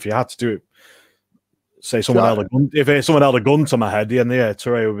had to do it, say someone held a gun, if someone held a gun to my head, then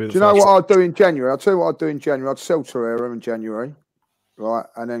Torreira would be. Do you know what I'd do in January? I'll tell you what I'd do in January. I'd sell Torreira in January, right,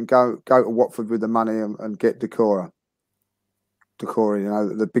 and then go to Watford with the money and get Decore,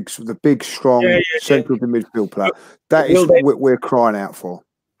 the big, strong central to midfield player. That is what we're crying out for.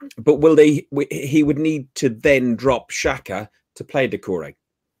 But he would need to then drop Xhaka to play Decore.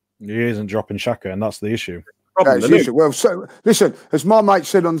 He isn't dropping Xhaka, and that's the issue. problem. That is the issue. Well, so listen, as my mate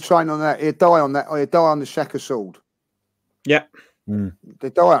said on the train on that, he'd die on that, or he'd die on the Xhaka sword. Yeah.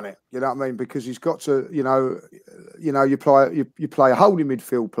 They die on it, you know what I mean? Because he's got to, you play a holding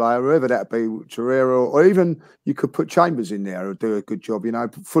midfield player, whoever that be, Torreira, or even you could put Chambers in there or do a good job. You know,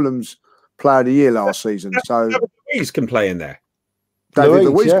 Fulham's player of the year last season. So Luiz can play in there. David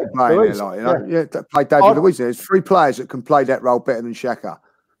Luiz can play in there, like, you know, play David Luiz. There's 3 players that can play that role better than Xhaka,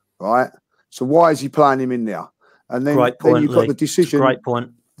 right? So why is he playing him in there? And then, you've got the decision. Great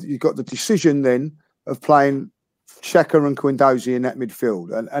point. You've got the decision then of playing Xhaka and Guendouzi in that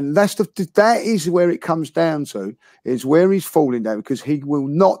midfield, and that is where it comes down to, is where he's falling down, because he will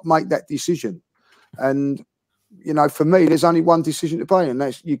not make that decision. And you know, for me, there's only one decision to play, and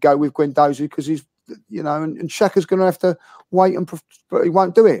that's you go with Guendouzi, because he's, you know, and Xhaka's going to have to wait, but he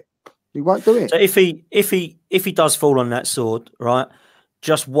won't do it. He won't do it. So if he does fall on that sword, right?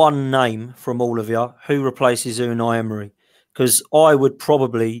 Just one name from all of you: who replaces Unai Emery? Because I would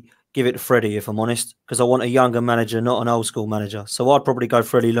probably give it to Freddie, if I'm honest, because I want a younger manager, not an old school manager. So I'd probably go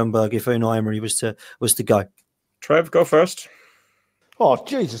Freddie Ljungberg if Unai Emery was to go. Trev, go first. Oh,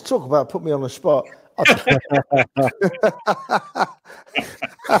 Jesus, talk about put me on the spot.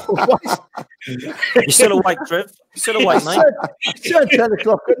 You're still awake, Trev? Still awake, mate? It's 10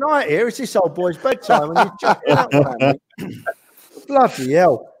 o'clock at night here. It's this old boy's bedtime, and you're jumping up, man. Bloody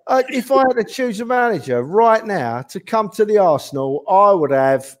hell. If I had to choose a manager right now to come to the Arsenal, I would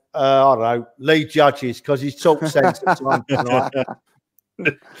have, I don't know, Lee Judges, because he's talked sense at times tonight.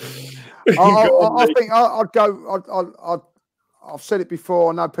 I think I'd go. I've said it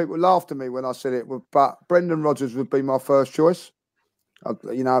before. I know people laughed at me when I said it, but Brendan Rodgers would be my first choice.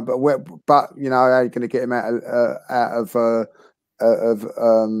 You know, but you know, how are you going to get him out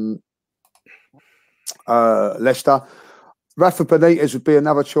of Leicester? Rafa Benitez would be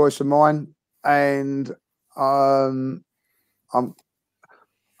another choice of mine, and I'm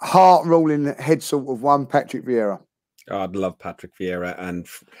heart rolling head sort of one, Patrick Vieira. Oh, I'd love Patrick Vieira, and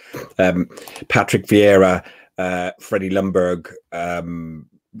Patrick Vieira, Freddie Ljungberg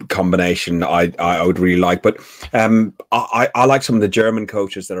combination. I would really like, but I like some of the German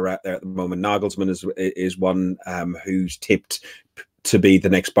coaches that are out there at the moment. Nagelsmann is one who's tipped to be the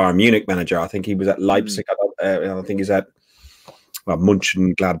next Bayern Munich manager. I think he was at Leipzig. I think he's at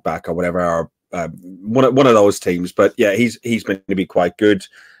Mönchengladbach or whatever, or one of those teams. But yeah, he's meant to be quite good.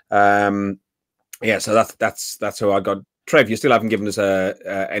 Yeah, so that's who I got. Trev, you still haven't given us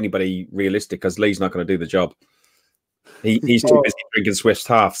anybody realistic, because Lee's not going to do the job. He's too busy drinking Swiss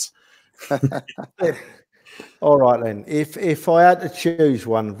halves. All right then. If I had to choose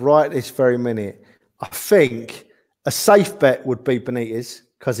one right this very minute, I think a safe bet would be Benitez,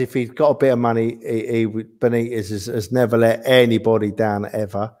 because if he's got a bit of money, Benitez has never let anybody down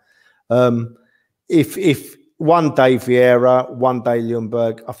ever. If one day Vieira, one day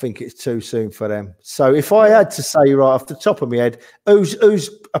Ljungberg, I think it's too soon for them. So if I had to say right off the top of my head, who's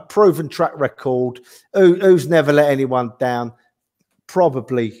a proven track record, who's never let anyone down,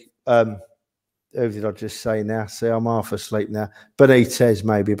 probably. Who did I just say now? See, I'm half asleep now. Benitez,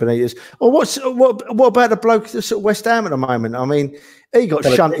 maybe. Benitez. Or what about the bloke that's at West Ham at the moment? I mean, he got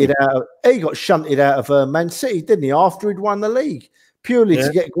shunted out of Man City, didn't he? After he'd won the league, purely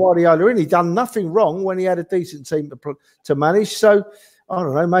to get Guardiola in. He'd done nothing wrong when he had a decent team to manage. So I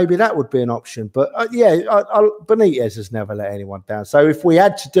don't know. Maybe that would be an option. But Benitez has never let anyone down. So if we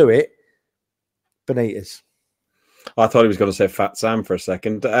had to do it, Benitez. I thought he was going to say Fat Sam for a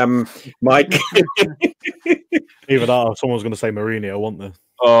second. Mike? Either that or someone was going to say Mourinho, wasn't there?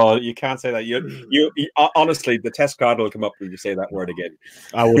 Oh, you can't say that. You honestly, the test card will come up when you say that word again.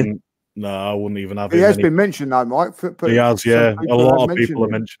 I wouldn't. No, I wouldn't even have him. He has been mentioned though, Mike. He has, yeah. A lot of people are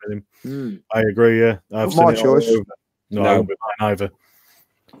mentioning him. I agree, yeah. I've my choice. No, I won't be mine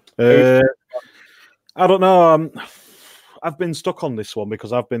either. I don't know. I've been stuck on this one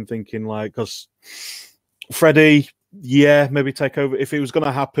because I've been thinking, like, because Freddie, yeah, maybe take over. If it was going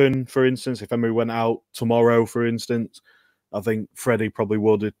to happen, for instance, if Emery went out tomorrow, for instance, I think Freddie probably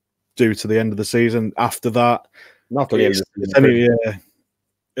would do to the end of the season. After that, not to the end of the season.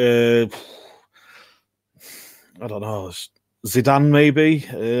 I don't know. Zidane, maybe.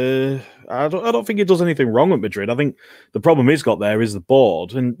 I don't think he does anything wrong at Madrid. I think the problem he's got there is the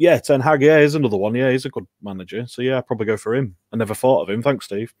board. And yeah, Ten Hag, yeah, is another one. Yeah, he's a good manager. So yeah, I'd probably go for him. I never thought of him. Thanks,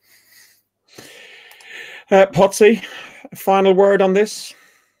 Steve. Potsy, final word on this?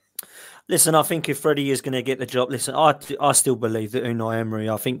 Listen, I think if Freddie is going to get the job, listen, I still believe that Unai Emery,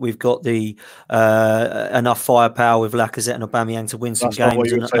 I think we've got the enough firepower with Lacazette and Aubameyang to win some games. That's not what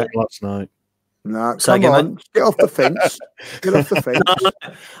you were saying last night. No, come on, get off the fence. Get off the fence.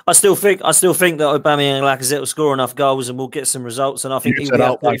 No, I still think that Aubameyang and Lacazette will score enough goals and we'll get some results. And I think he'll be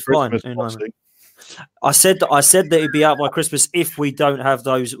absolutely fine. I said that he'd be out by Christmas if we don't have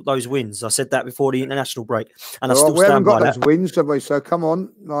those wins. I said that before the international break, and I still stand by that. We haven't got those wins, have we? So come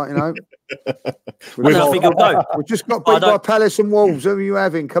on, like, you know. I think he'll go. We've just got beat by Palace and Wolves. Who are you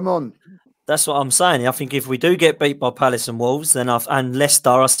having? Come on. That's what I'm saying. I think if we do get beat by Palace and Wolves, then and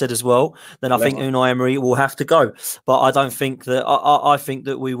Leicester, I said as well, then I think Unai Emery will have to go. But I don't think that. I think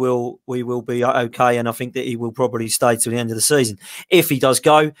that we will be okay, and I think that he will probably stay till the end of the season. If he does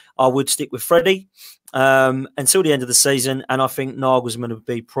go, I would stick with Freddie until the end of the season, and I think Nagelsmann would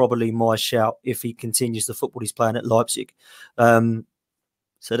be probably my shout if he continues the football he's playing at Leipzig. So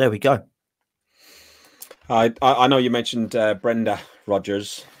there we go. I know you mentioned Brenda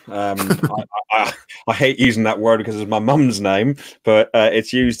Rodgers. I hate using that word because it's my mum's name, but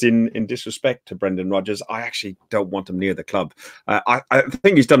it's used in disrespect to Brendan Rodgers. I actually don't want him near the club. I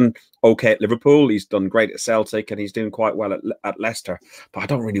think he's done okay at Liverpool. He's done great at Celtic, and he's doing quite well at Leicester. But I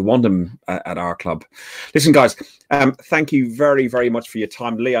don't really want him at our club. Listen, guys, thank you very, very much for your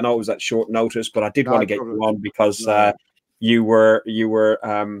time, Lee. I know it was at short notice, but I did want to get you on because you were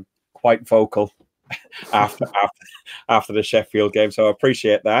quite vocal after the Sheffield game, so I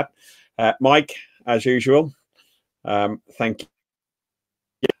appreciate that. Mike, as usual, thank you.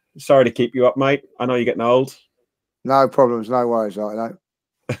 Sorry to keep you up, mate. I know you're getting old. No problems, no worries. I know.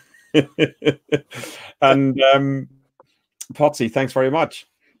 And Potsy, thanks very much.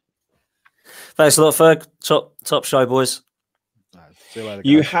 Thanks a lot, Ferg. Top show, boys.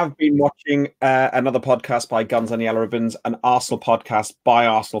 You have been watching another podcast by Guns and Yellow Ribbons, an Arsenal podcast by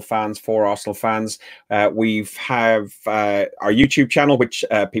Arsenal fans for Arsenal fans. We have our YouTube channel, which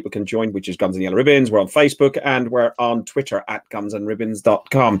people can join, which is Guns and Yellow Ribbons. We're on Facebook and we're on Twitter at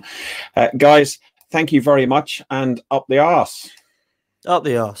gunsandribbons.com. Guys, thank you very much, and up the arse. Up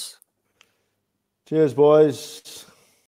the arse. Cheers, boys.